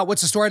book about?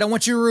 What's the story? I don't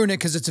want you to ruin it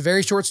because it's a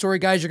very short story,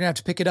 guys. You're going to have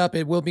to pick it up.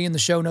 It will be in the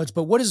show notes.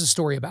 But what is the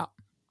story about?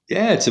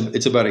 Yeah,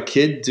 it's about a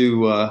kid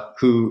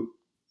who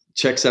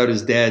checks out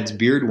his dad's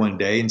beard one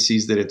day and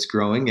sees that it's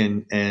growing,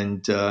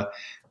 and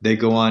they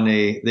go on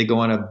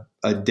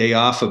a day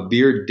off, a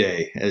beard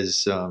day,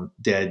 as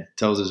dad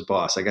tells his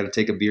boss. I got to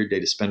take a beard day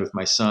to spend with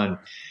my son,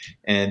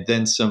 and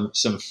then some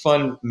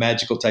fun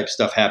magical type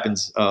stuff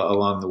happens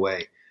along the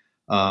way.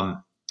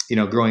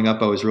 Growing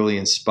up, I was really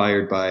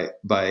inspired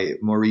by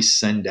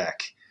Maurice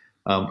Sendak,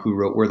 who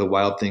wrote Where the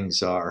Wild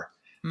Things Are.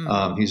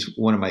 He's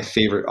one of my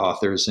favorite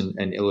authors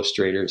and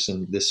illustrators,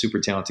 and this super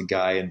talented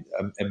guy and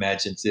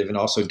imaginative, and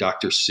also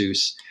Dr.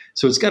 Seuss.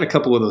 So it's got a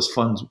couple of those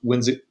fun,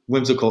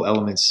 whimsical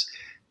elements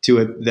to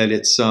it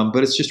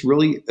but it's just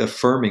really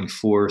affirming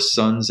for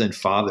sons and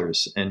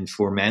fathers and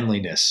for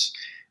manliness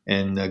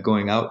and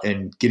going out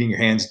and getting your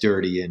hands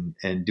dirty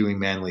and doing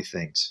manly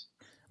things.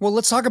 Well,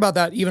 let's talk about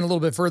that even a little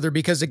bit further,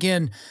 because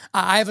again,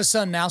 I have a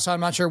son now, so I'm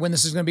not sure when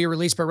this is going to be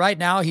released, but right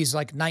now he's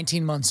like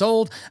 19 months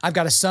old. I've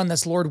got a son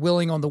that's, Lord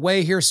willing, on the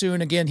way here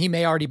soon. Again, he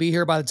may already be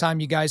here by the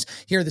time you guys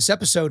hear this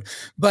episode,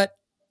 but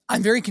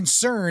I'm very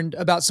concerned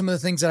about some of the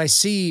things that I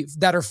see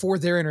that are for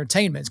their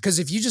entertainment. Because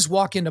if you just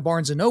walk into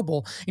Barnes and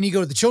Noble and you go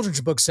to the children's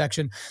book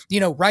section,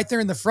 right there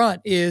in the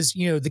front is,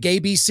 the gay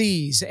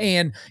BCs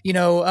and,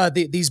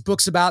 these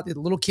books about the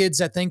little kids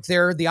that think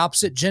they're the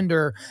opposite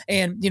gender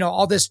and,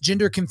 all this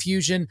gender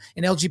confusion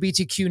and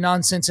LGBTQ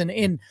nonsense.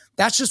 And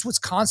that's just what's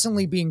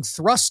constantly being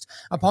thrust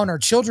upon our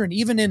children.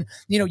 Even in,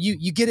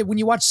 you get it when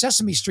you watch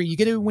Sesame Street, you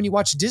get it when you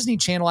watch Disney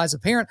Channel. As a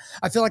parent,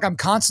 I feel like I'm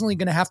constantly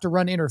going to have to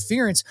run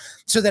interference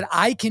so that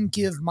I can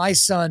give my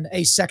son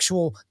a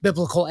sexual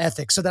biblical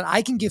ethic, so that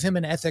I can give him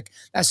an ethic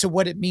as to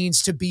what it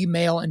means to be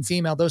male and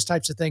female, those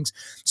types of things.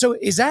 So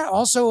is that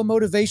also a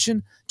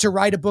motivation to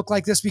write a book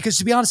like this? Because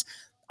to be honest,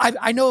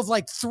 I know of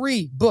like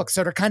 3 books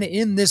that are kind of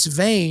in this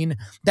vein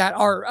that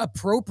are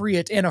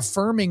appropriate and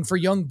affirming for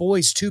young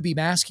boys to be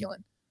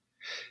masculine.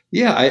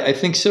 Yeah, I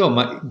think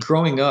so.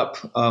 Growing up,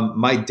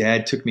 my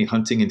dad took me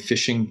hunting and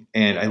fishing,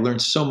 and I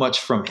learned so much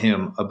from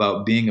him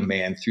about being a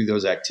man through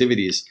those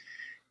activities.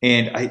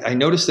 And I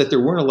noticed that there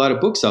weren't a lot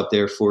of books out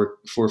there for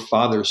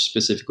fathers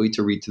specifically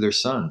to read to their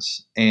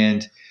sons.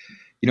 And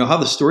how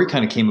the story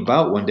kind of came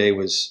about one day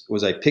was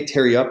I picked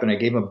Harry up and I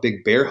gave him a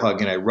big bear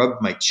hug and I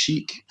rubbed my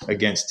cheek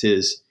against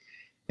his,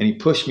 and he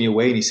pushed me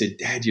away and he said,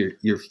 "Dad,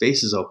 your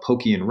face is all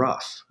pokey and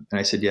rough." And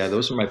I said, "Yeah,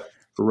 those are my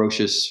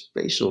ferocious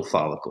facial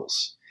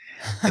follicles."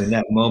 And in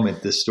that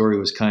moment, the story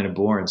was kind of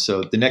born.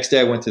 So the next day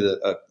I went to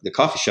the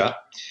coffee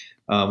shop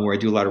where I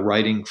do a lot of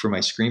writing for my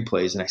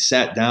screenplays. And I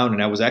sat down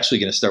and I was actually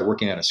going to start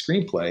working on a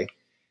screenplay.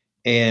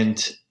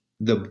 And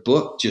the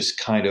book just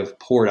kind of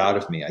poured out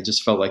of me. I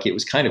just felt like it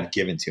was kind of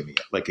given to me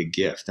like a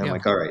gift. I'm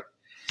like, all right.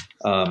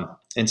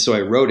 And so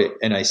I wrote it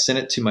and I sent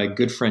it to my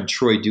good friend,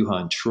 Troy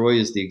Duhan. Troy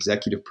is the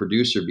executive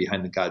producer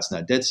behind the God's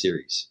Not Dead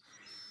series.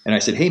 And I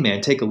said, "Hey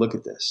man, take a look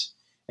at this."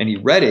 And he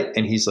read it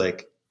and he's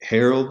like,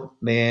 "Harold,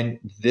 man,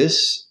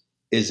 this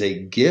is a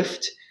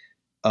gift.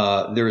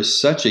 There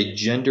is such a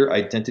gender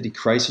identity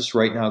crisis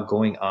right now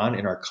going on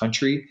in our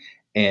country.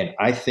 And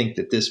I think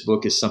that this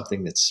book is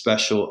something that's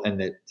special and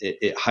that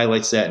it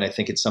highlights that. And I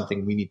think it's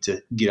something we need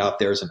to get out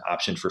there as an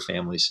option for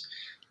families."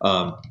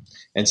 So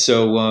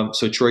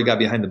Troy got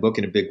behind the book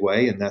in a big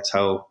way. And that's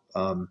how,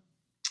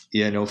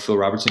 Phil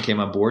Robertson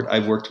came on board.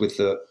 I've worked with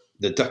the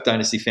Duck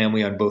Dynasty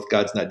family on both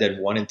God's Not Dead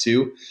 1 and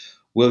 2.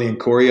 Willie and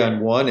Corey on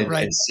 1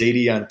 and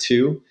Sadie on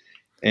 2.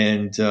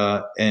 And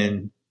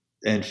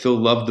Phil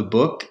loved the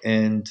book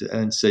and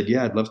said,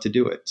 "Yeah, I'd love to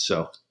do it."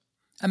 So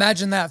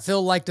imagine that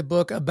Phil liked a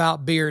book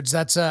about beards.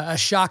 That's a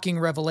shocking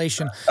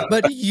revelation.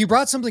 But you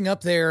brought something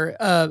up there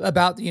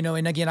about,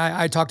 and again,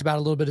 I talked about it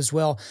a little bit as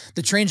well,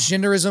 the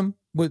transgenderism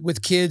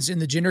with kids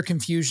and the gender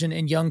confusion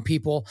in young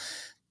people.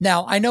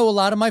 Now, I know a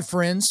lot of my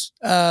friends,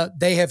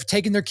 they have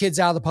taken their kids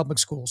out of the public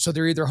school. So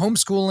they're either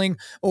homeschooling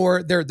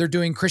or they're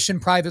doing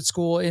Christian private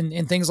school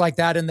and things like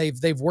that. And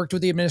they've worked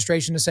with the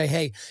administration to say,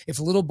 hey, if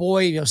a little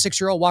boy,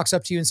 6-year-old walks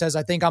up to you and says,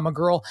 "I think I'm a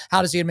girl,"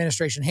 how does the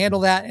administration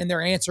handle that? And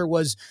their answer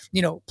was,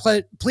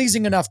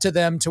 pleasing enough to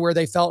them to where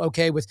they felt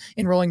okay with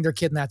enrolling their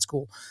kid in that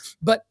school.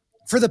 But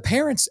for the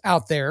parents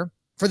out there,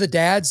 for the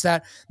dads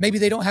that maybe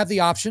they don't have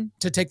the option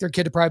to take their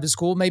kid to private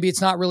school, maybe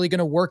it's not really going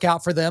to work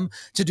out for them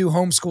to do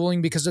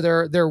homeschooling because of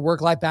their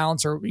work-life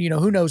balance or,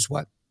 who knows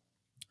what.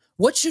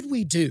 What should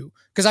we do?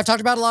 Because I've talked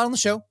about it a lot on the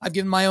show. I've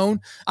given my own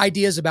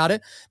ideas about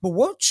it, but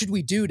what should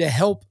we do to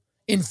help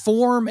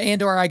inform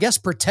and, or I guess,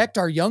 protect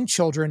our young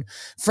children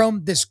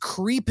from this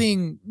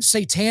creeping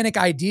satanic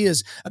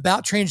ideas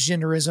about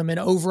transgenderism and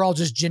overall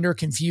just gender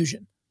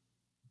confusion?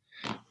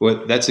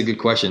 Well, that's a good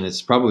question.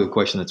 It's probably a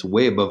question that's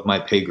way above my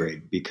pay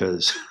grade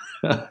because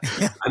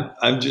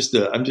I'm just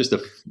a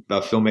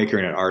filmmaker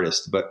and an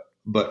artist.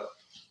 But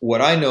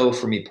what I know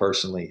for me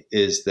personally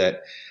is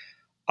that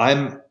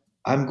I'm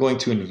going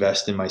to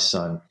invest in my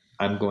son.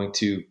 I'm going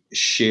to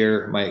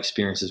share my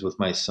experiences with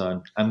my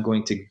son. I'm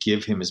going to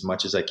give him as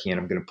much as I can.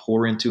 I'm going to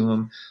pour into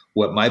him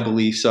what my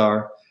beliefs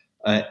are,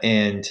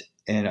 and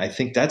I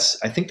think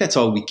that's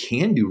all we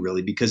can do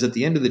really, because at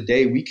the end of the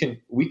day, we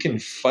can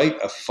fight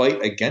a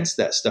fight against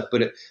that stuff.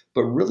 But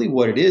really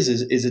what it is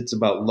it's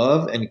about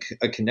love and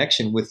a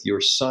connection with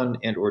your son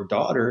and or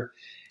daughter,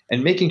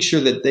 and making sure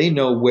that they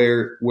know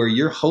where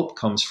your hope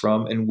comes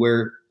from and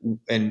where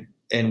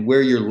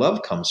your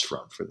love comes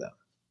from for them.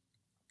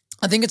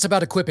 I think it's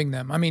about equipping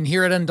them. I mean,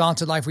 here at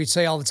Undaunted Life, we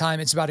say all the time,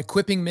 it's about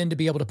equipping men to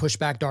be able to push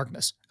back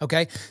darkness.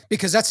 Okay.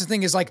 Because that's the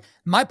thing is like,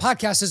 my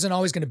podcast isn't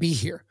always going to be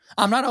here.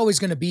 I'm not always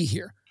going to be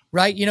here.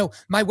 Right.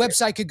 My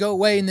website could go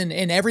away and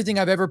everything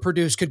I've ever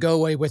produced could go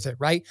away with it.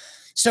 Right.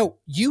 So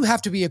you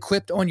have to be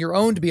equipped on your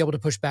own to be able to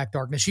push back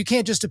darkness. You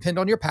can't just depend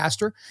on your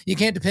pastor. You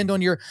can't depend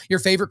on your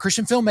favorite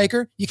Christian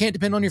filmmaker. You can't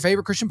depend on your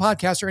favorite Christian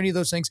podcast or any of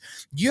those things.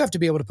 You have to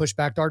be able to push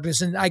back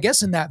darkness. And I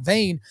guess in that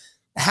vein,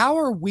 how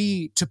are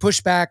we to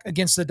push back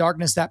against the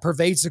darkness that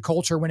pervades the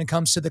culture when it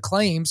comes to the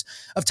claims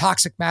of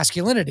toxic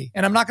masculinity?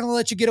 And I'm not going to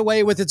let you get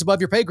away with it's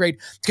above your pay grade,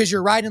 because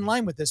you're right in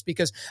line with this,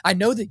 because I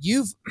know that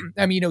you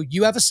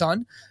have a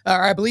son,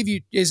 or I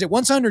believe is it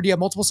one son or do you have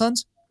multiple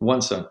sons?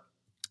 One son.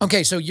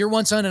 Okay, so you're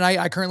one son, and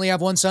I currently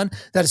have one son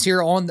that is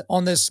here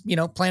on this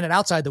planet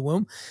outside the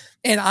womb,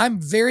 and I'm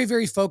very,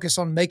 very focused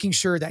on making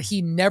sure that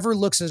he never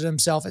looks at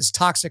himself as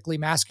toxically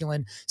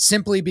masculine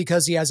simply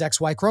because he has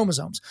XY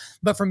chromosomes.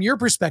 But from your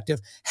perspective,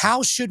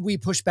 how should we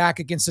push back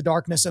against the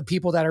darkness of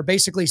people that are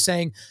basically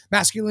saying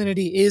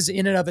masculinity is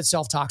in and of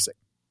itself toxic?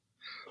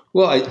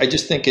 Well, I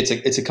just think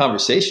it's a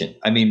conversation.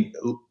 I mean,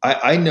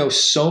 I know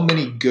so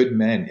many good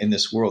men in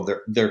this world.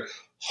 They're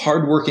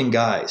hardworking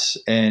guys,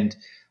 and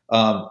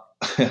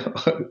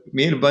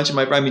me and a bunch of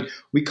my friends. I mean,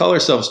 we call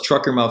ourselves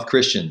trucker mouth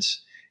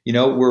Christians.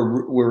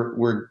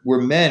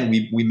 We're men.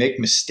 We make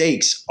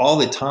mistakes all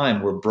the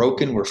time. We're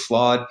broken. We're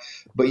flawed.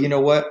 But you know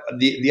what?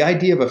 The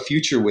idea of a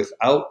future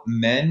without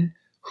men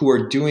who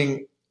are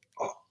doing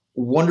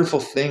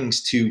wonderful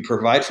things to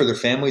provide for their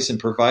families and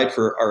provide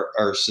for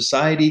our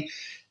society,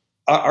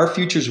 our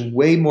future is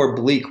way more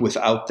bleak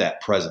without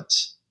that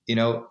presence.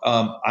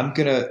 I'm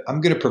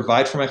gonna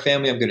provide for my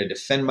family. I'm gonna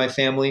defend my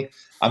family.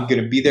 I'm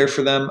gonna be there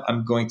for them.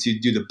 I'm going to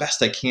do the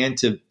best I can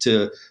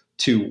to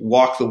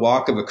walk the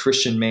walk of a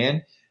Christian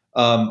man.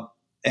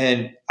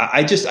 And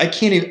I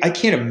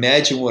can't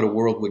imagine what a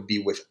world would be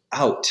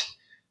without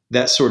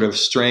that sort of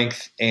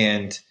strength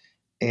and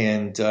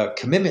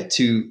commitment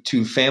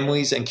to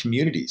families and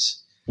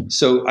communities.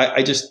 So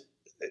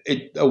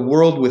a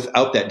world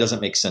without that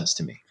doesn't make sense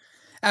to me.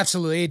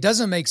 Absolutely. It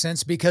doesn't make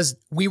sense because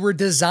we were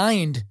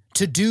designed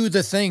to do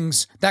the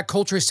things that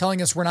culture is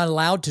telling us we're not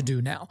allowed to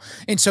do now.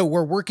 And so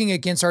we're working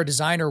against our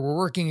designer, we're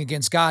working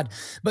against God.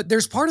 But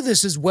there's part of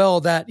this as well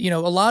that, a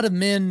lot of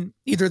men,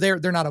 either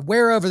they're not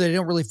aware of or they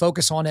don't really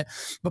focus on it.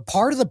 But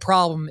part of the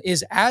problem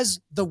is, as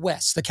the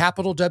West, the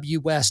capital W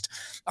West,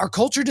 our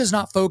culture does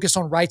not focus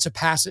on rites of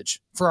passage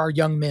for our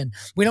young men.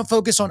 We don't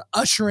focus on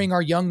ushering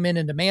our young men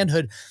into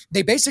manhood.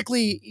 They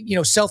basically,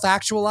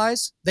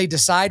 self-actualize. They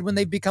decide when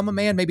they've become a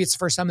man. Maybe it's the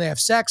first time they have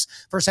sex,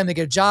 first time they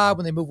get a job,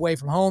 when they move away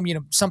from home,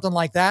 something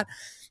like that.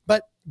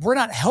 But we're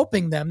not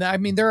helping them. I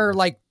mean, there are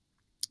like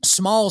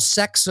small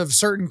sects of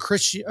certain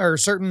Christian or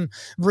certain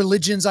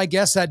religions, I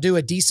guess, that do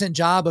a decent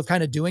job of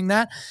kind of doing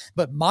that.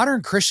 But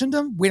modern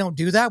Christendom, we don't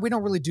do that. We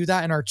don't really do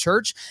that in our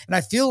church. And I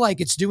feel like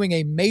it's doing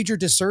a major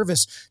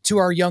disservice to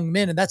our young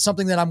men. And that's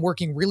something that I'm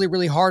working really,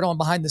 really hard on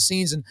behind the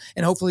scenes.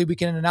 And hopefully we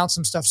can announce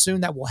some stuff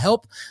soon that will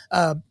help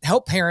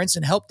parents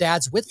and help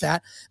dads with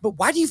that. But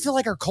why do you feel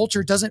like our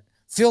culture doesn't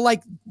feel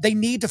like they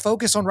need to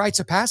focus on rites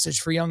of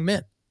passage for young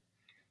men?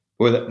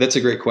 Well, that's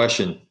a great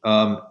question.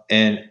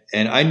 And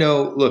I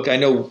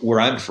know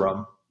where I'm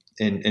from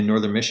in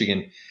northern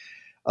Michigan.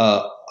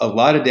 A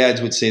lot of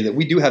dads would say that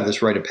we do have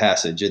this rite of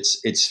passage.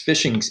 It's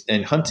fishing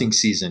and hunting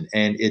season,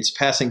 and it's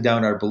passing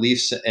down our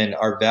beliefs and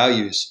our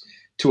values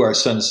to our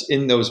sons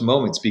in those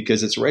moments,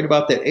 because it's right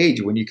about that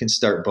age when you can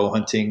start bow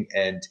hunting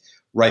and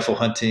rifle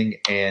hunting.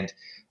 And,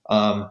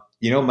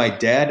 my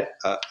dad,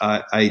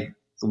 I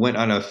went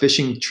on a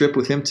fishing trip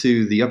with him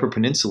to the Upper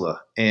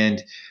Peninsula,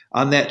 and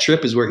on that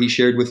trip is where he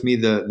shared with me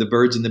the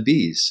birds and the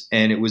bees.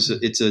 And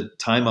it's a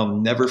time I'll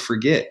never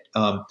forget.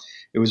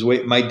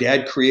 My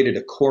dad created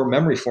a core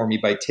memory for me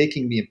by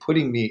taking me and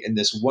putting me in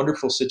this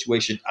wonderful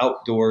situation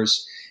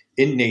outdoors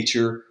in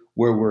nature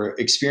where we're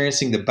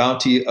experiencing the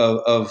bounty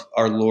of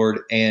our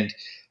Lord. And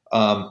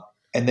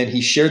then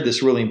he shared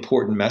this really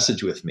important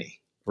message with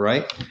me.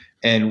 Right.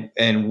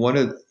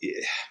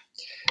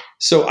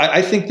 So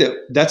I think that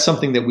that's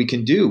something that we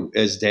can do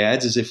as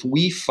dads, is if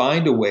we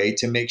find a way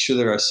to make sure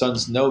that our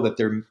sons know that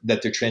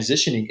they're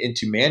transitioning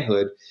into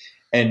manhood,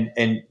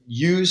 and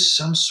use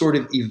some sort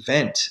of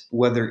event,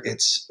 whether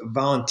it's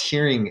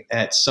volunteering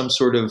at some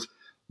sort of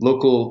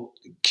local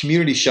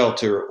community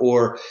shelter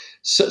or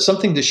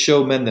something to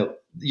show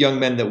young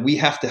men that we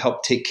have to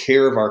help take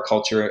care of our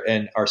culture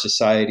and our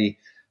society.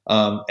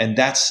 And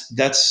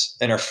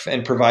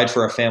and provide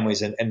for our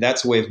families. And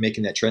that's a way of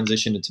making that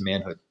transition into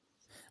manhood.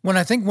 When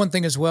I think one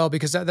thing as well,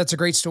 because that's a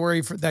great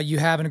story that you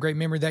have and a great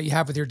memory that you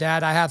have with your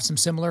dad. I have some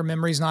similar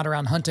memories, not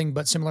around hunting,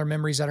 but similar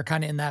memories that are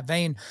kind of in that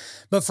vein.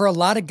 But for a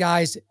lot of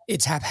guys,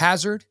 it's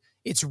haphazard.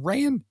 It's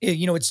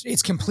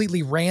it's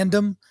completely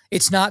random.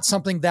 It's not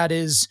something that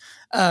is,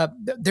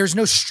 there's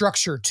no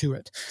structure to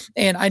it.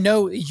 And I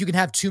know you can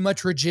have too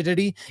much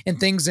rigidity in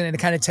things, and it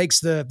kind of takes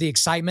the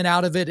excitement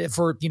out of it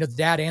for, the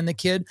dad and the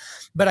kid.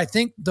 But I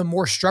think the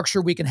more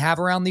structure we can have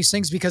around these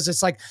things, because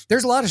it's like,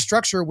 there's a lot of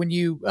structure when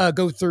you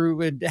go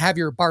through and have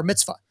your bar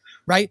mitzvah.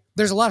 Right?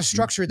 There's a lot of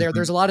structure there.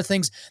 There's a lot of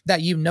things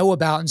that you know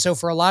about. And so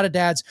for a lot of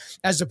dads,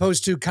 as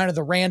opposed to kind of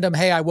the random,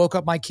 hey, I woke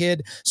up my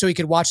kid so he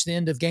could watch the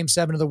end of Game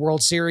 7 of the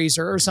World Series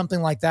or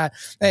something like that.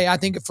 Hey, I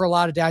think for a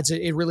lot of dads,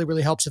 it really,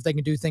 really helps if they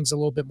can do things a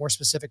little bit more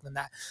specific than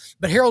that.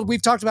 But Harold,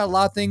 we've talked about a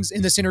lot of things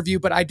in this interview,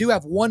 but I do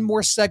have one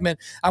more segment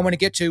I want to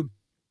get to.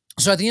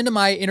 So at the end of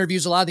my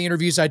interviews, a lot of the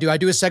interviews I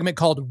do a segment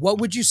called "What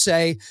Would You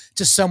Say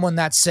to Someone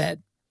That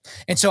Said?"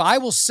 And so I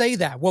will say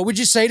that. What would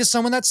you say to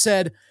someone that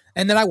said?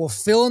 And then I will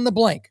fill in the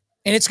blank.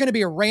 And it's going to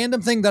be a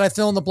random thing that I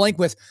fill in the blank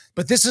with,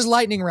 but this is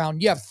lightning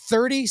round. You have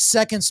 30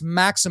 seconds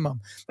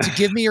maximum to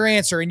give me your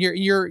answer. And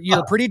you're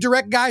a pretty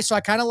direct guy, so I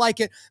kind of like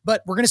it,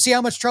 but we're going to see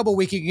how much trouble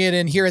we can get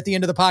in here at the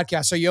end of the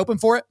podcast. So you open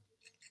for it?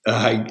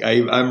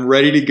 I'm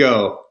ready to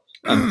go.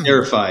 I'm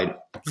terrified.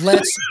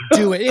 Let's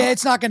do it.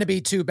 It's not going to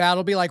be too bad.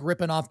 It'll be like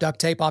ripping off duct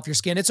tape off your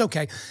skin. It's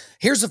okay.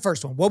 Here's the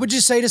first one. What would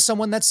you say to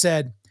someone that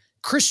said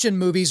Christian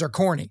movies are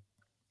corny?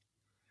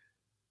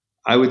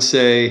 I would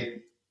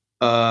say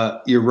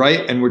you're right,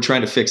 and we're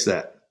trying to fix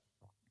that.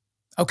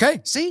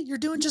 Okay. See, you're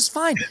doing just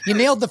fine. You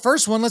nailed the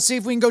first one. Let's see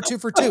if we can go 2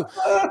 for 2.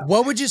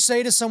 What would you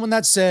say to someone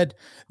that said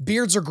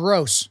beards are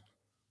gross?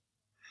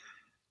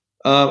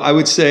 I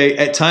would say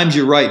at times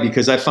you're right,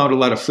 because I found a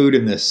lot of food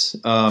in this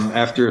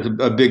after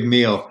a big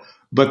meal,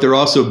 but they're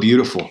also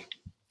beautiful.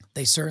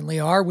 They certainly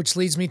are, which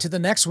leads me to the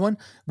next one.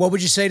 What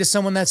would you say to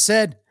someone that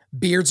said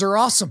beards are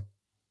awesome?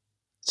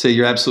 Say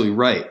you're absolutely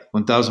right.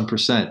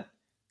 1,000%.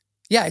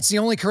 Yeah, it's the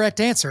only correct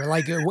answer.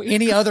 Like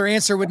any other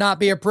answer would not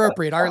be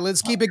appropriate. All right,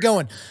 let's keep it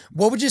going.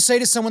 What would you say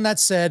to someone that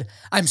said,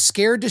 I'm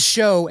scared to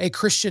show a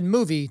Christian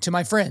movie to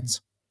my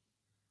friends?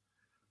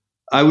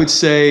 I would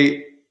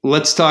say,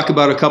 let's talk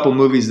about a couple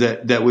movies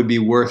that would be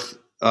worth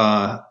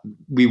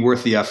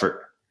the effort.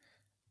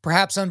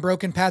 Perhaps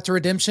Unbroken Path to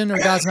Redemption or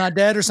God's Not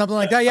Dead or something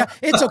like that. Yeah,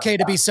 it's okay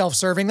to be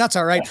self-serving. That's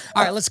all right.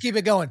 All right, let's keep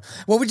it going.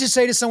 What would you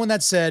say to someone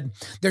that said,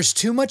 there's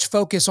too much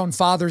focus on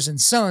fathers and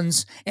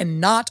sons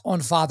and not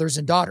on fathers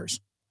and daughters?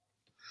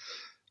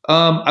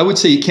 I would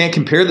say you can't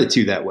compare the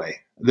two that way.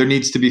 There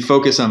needs to be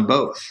focus on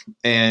both.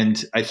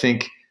 And I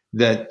think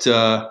that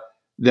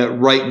that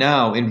right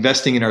now,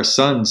 investing in our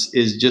sons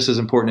is just as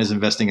important as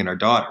investing in our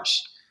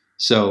daughters.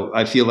 So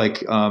I feel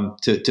like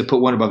to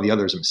put one above the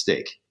other is a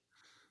mistake.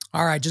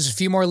 All right, just a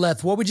few more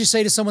left. What would you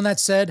say to someone that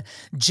said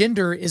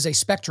gender is a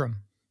spectrum?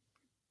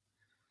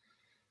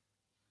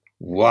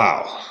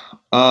 Wow.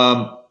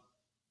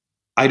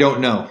 I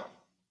don't know.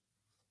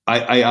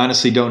 I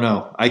honestly don't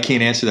know. I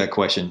can't answer that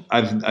question.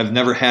 I've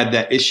never had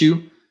that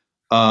issue.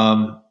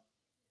 I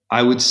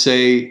would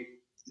say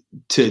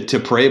to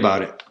pray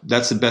about it.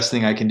 That's the best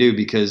thing I can do,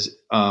 because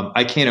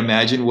I can't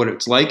imagine what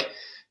it's like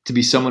to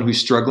be someone who's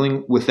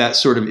struggling with that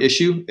sort of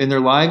issue in their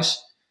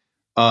lives.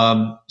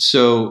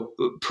 So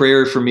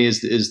prayer for me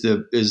is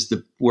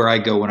the where I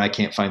go when I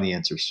can't find the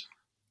answers.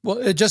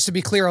 Well, just to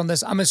be clear on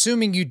this, I'm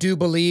assuming you do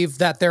believe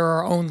that there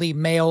are only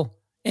male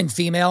and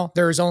female.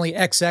 There is only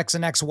XX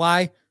and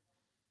XY.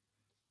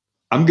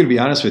 I'm going to be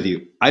honest with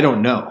you. I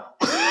don't know.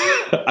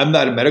 I'm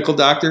not a medical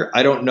doctor.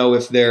 I don't know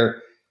if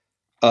they're,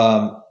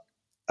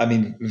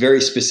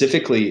 very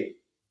specifically,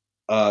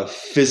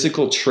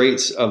 physical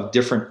traits of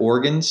different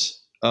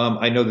organs.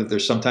 I know that there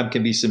sometimes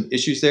can be some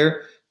issues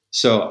there.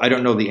 So I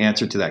don't know the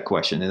answer to that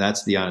question. And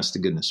that's the honest to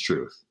goodness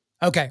truth.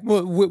 Okay.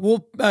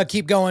 We'll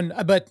keep going,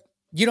 but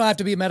you don't have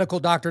to be a medical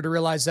doctor to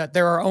realize that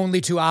there are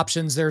only 2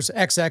 options. There's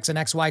XX and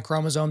XY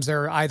chromosomes.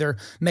 They're either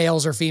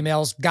males or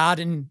females. God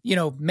and,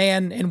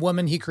 man and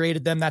woman, he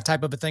created them, that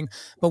type of a thing.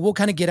 But we'll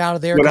kind of get out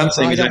of there. What I'm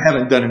saying is I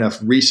haven't done enough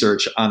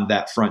research on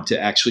that front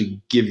to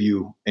actually give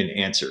you an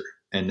answer.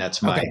 And that's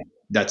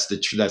that's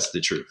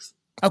the truth.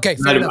 Okay.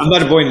 I'm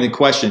not avoiding the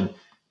question.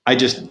 I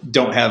just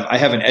I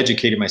haven't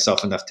educated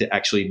myself enough to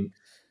actually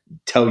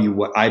tell you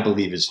what I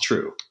believe is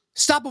true.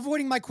 Stop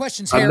avoiding my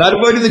questions, Harold. I'm not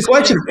avoiding the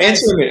question. I'm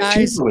answering it.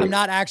 Guys, I'm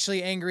not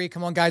actually angry.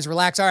 Come on, guys,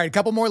 relax. All right, a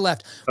couple more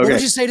left. Okay. What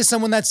would you say to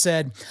someone that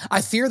said, I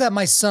fear that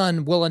my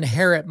son will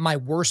inherit my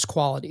worst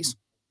qualities?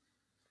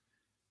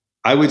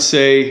 I would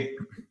say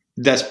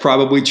that's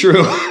probably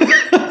true.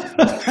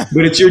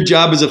 But it's your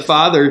job as a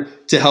father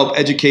to help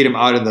educate him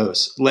out of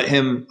those. Let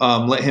him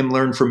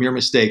learn from your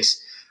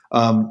mistakes.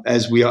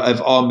 As we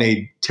have all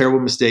made terrible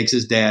mistakes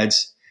as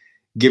dads.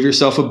 Give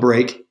yourself a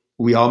break.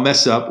 We all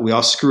mess up. We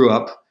all screw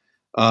up.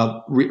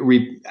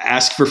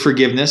 Ask for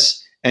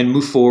forgiveness and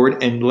move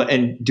forward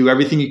and do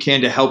everything you can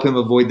to help him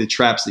avoid the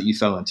traps that you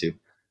fell into.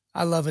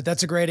 I love it.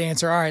 That's a great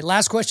answer. All right.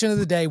 Last question of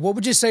the day. What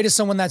would you say to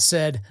someone that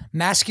said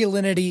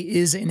masculinity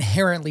is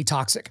inherently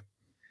toxic?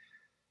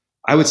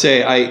 I would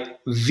say I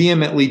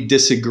vehemently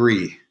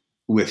disagree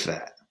with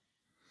that.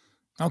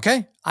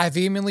 Okay. I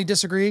vehemently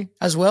disagree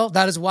as well.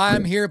 That is why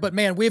I'm here. But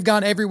man, we've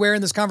gone everywhere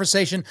in this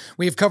conversation.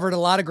 We've covered a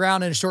lot of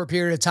ground in a short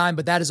period of time,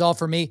 but that is all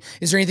for me.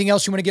 Is there anything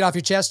else you want to get off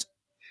your chest?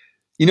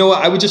 You know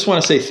what? I would just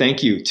want to say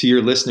thank you to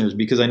your listeners,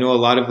 because I know a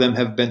lot of them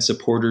have been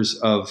supporters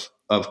of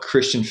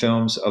Christian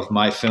films, of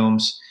my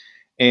films.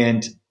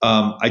 And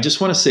I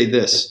just want to say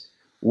this.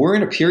 We're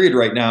in a period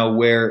right now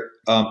where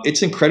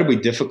it's incredibly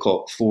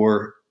difficult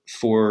for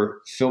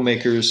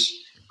filmmakers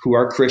who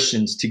are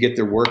Christians to get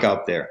their work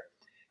out there.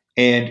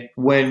 And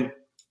when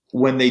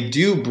they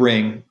do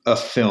bring a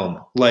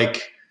film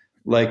like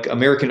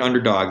American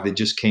Underdog that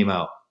just came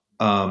out,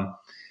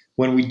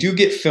 when we do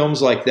get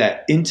films like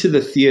that into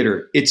the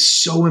theater, it's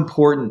so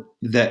important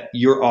that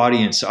your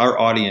audience, our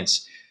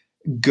audience,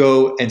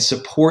 go and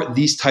support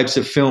these types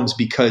of films,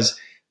 because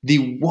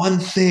the one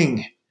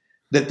thing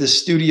that the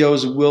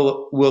studios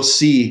will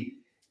see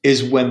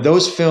is when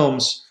those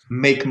films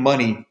make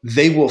money,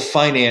 they will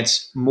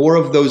finance more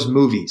of those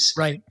movies.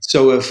 Right.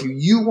 So if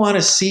you want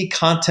to see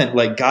content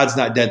like God's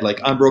Not Dead,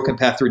 like Unbroken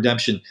Path to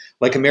Redemption,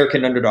 like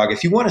American Underdog,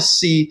 if you want to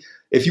see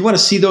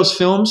those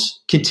films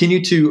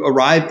continue to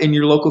arrive in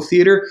your local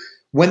theater,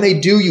 when they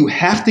do, you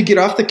have to get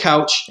off the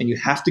couch and you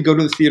have to go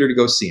to the theater to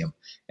go see them.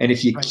 And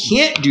if you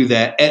can't do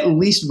that, at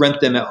least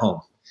rent them at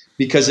home.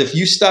 Because if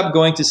you stop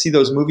going to see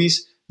those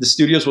movies, the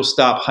studios will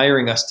stop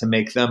hiring us to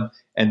make them,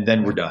 and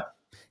then we're done.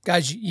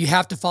 Guys, you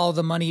have to follow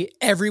the money.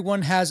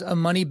 Everyone has a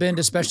money bend,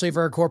 especially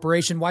for a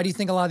corporation. Why do you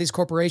think a lot of these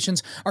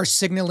corporations are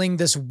signaling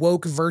this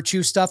woke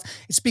virtue stuff?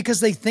 It's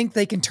because they think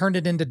they can turn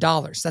it into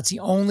dollars. That's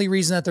the only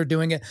reason that they're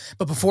doing it.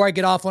 But before I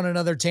get off on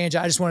another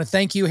tangent, I just want to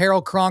thank you,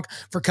 Harold CRONK,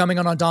 for coming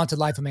on Undaunted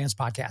Life of Man's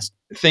podcast.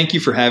 Thank you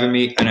for having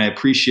me, and I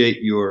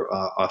appreciate your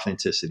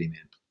authenticity,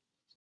 man.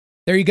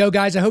 There you go,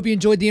 guys. I hope you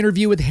enjoyed the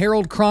interview with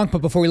Harold CRONK,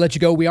 but before we let you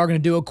go, we are going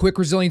to do a quick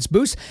resilience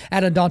boost.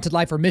 At Undaunted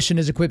Life, our mission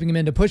is equipping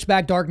men to push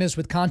back darkness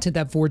with content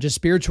that forges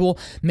spiritual,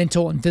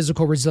 mental, and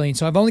physical resilience.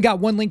 So I've only got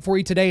one link for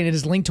you today, and it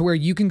is linked to where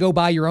you can go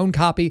buy your own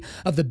copy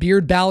of the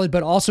Beard Ballad,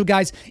 but also,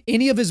 guys,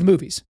 any of his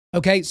movies.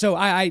 Okay, so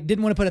I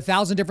didn't want to put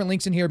 1,000 different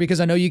links in here because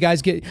I know you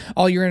guys get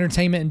all your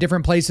entertainment in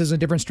different places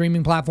and different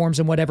streaming platforms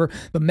and whatever,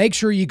 but make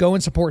sure you go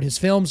and support his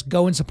films,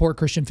 go and support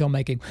Christian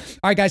filmmaking.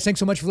 All right, guys, thanks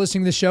so much for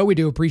listening to the show. We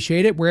do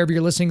appreciate it. Wherever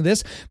you're listening to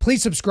this,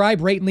 please subscribe,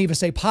 rate, and leave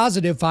us a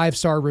positive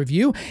 5-star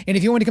review. And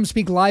if you want to come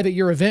speak live at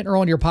your event or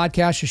on your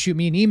podcast, just shoot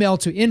me an email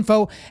to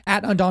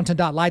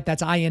info@undaunted.life.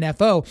 That's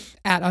INFO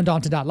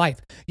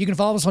 @undaunted.life. You can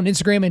follow us on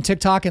Instagram and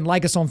TikTok and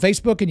like us on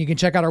Facebook, and you can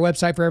check out our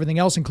website for everything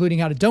else, including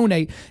how to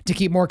donate to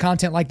keep more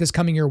content like this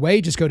coming your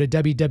way. Just go to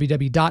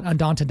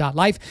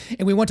www.undaunted.life.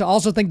 And we want to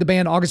also thank the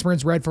band August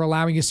Burns Red for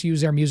allowing us to use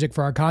their music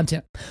for our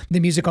content. The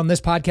music on this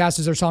podcast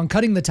is their song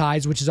Cutting the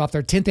Ties, which is off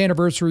their 10th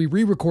anniversary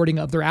re-recording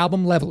of their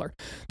album Leveler.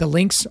 The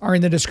links are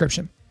in the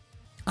description.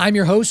 I'm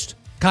your host,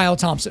 Kyle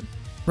Thompson.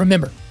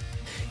 Remember,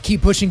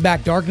 keep pushing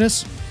back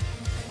darkness,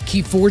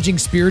 keep forging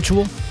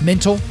spiritual,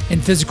 mental,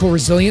 and physical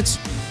resilience,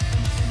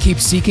 keep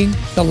seeking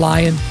the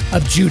Lion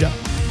of Judah.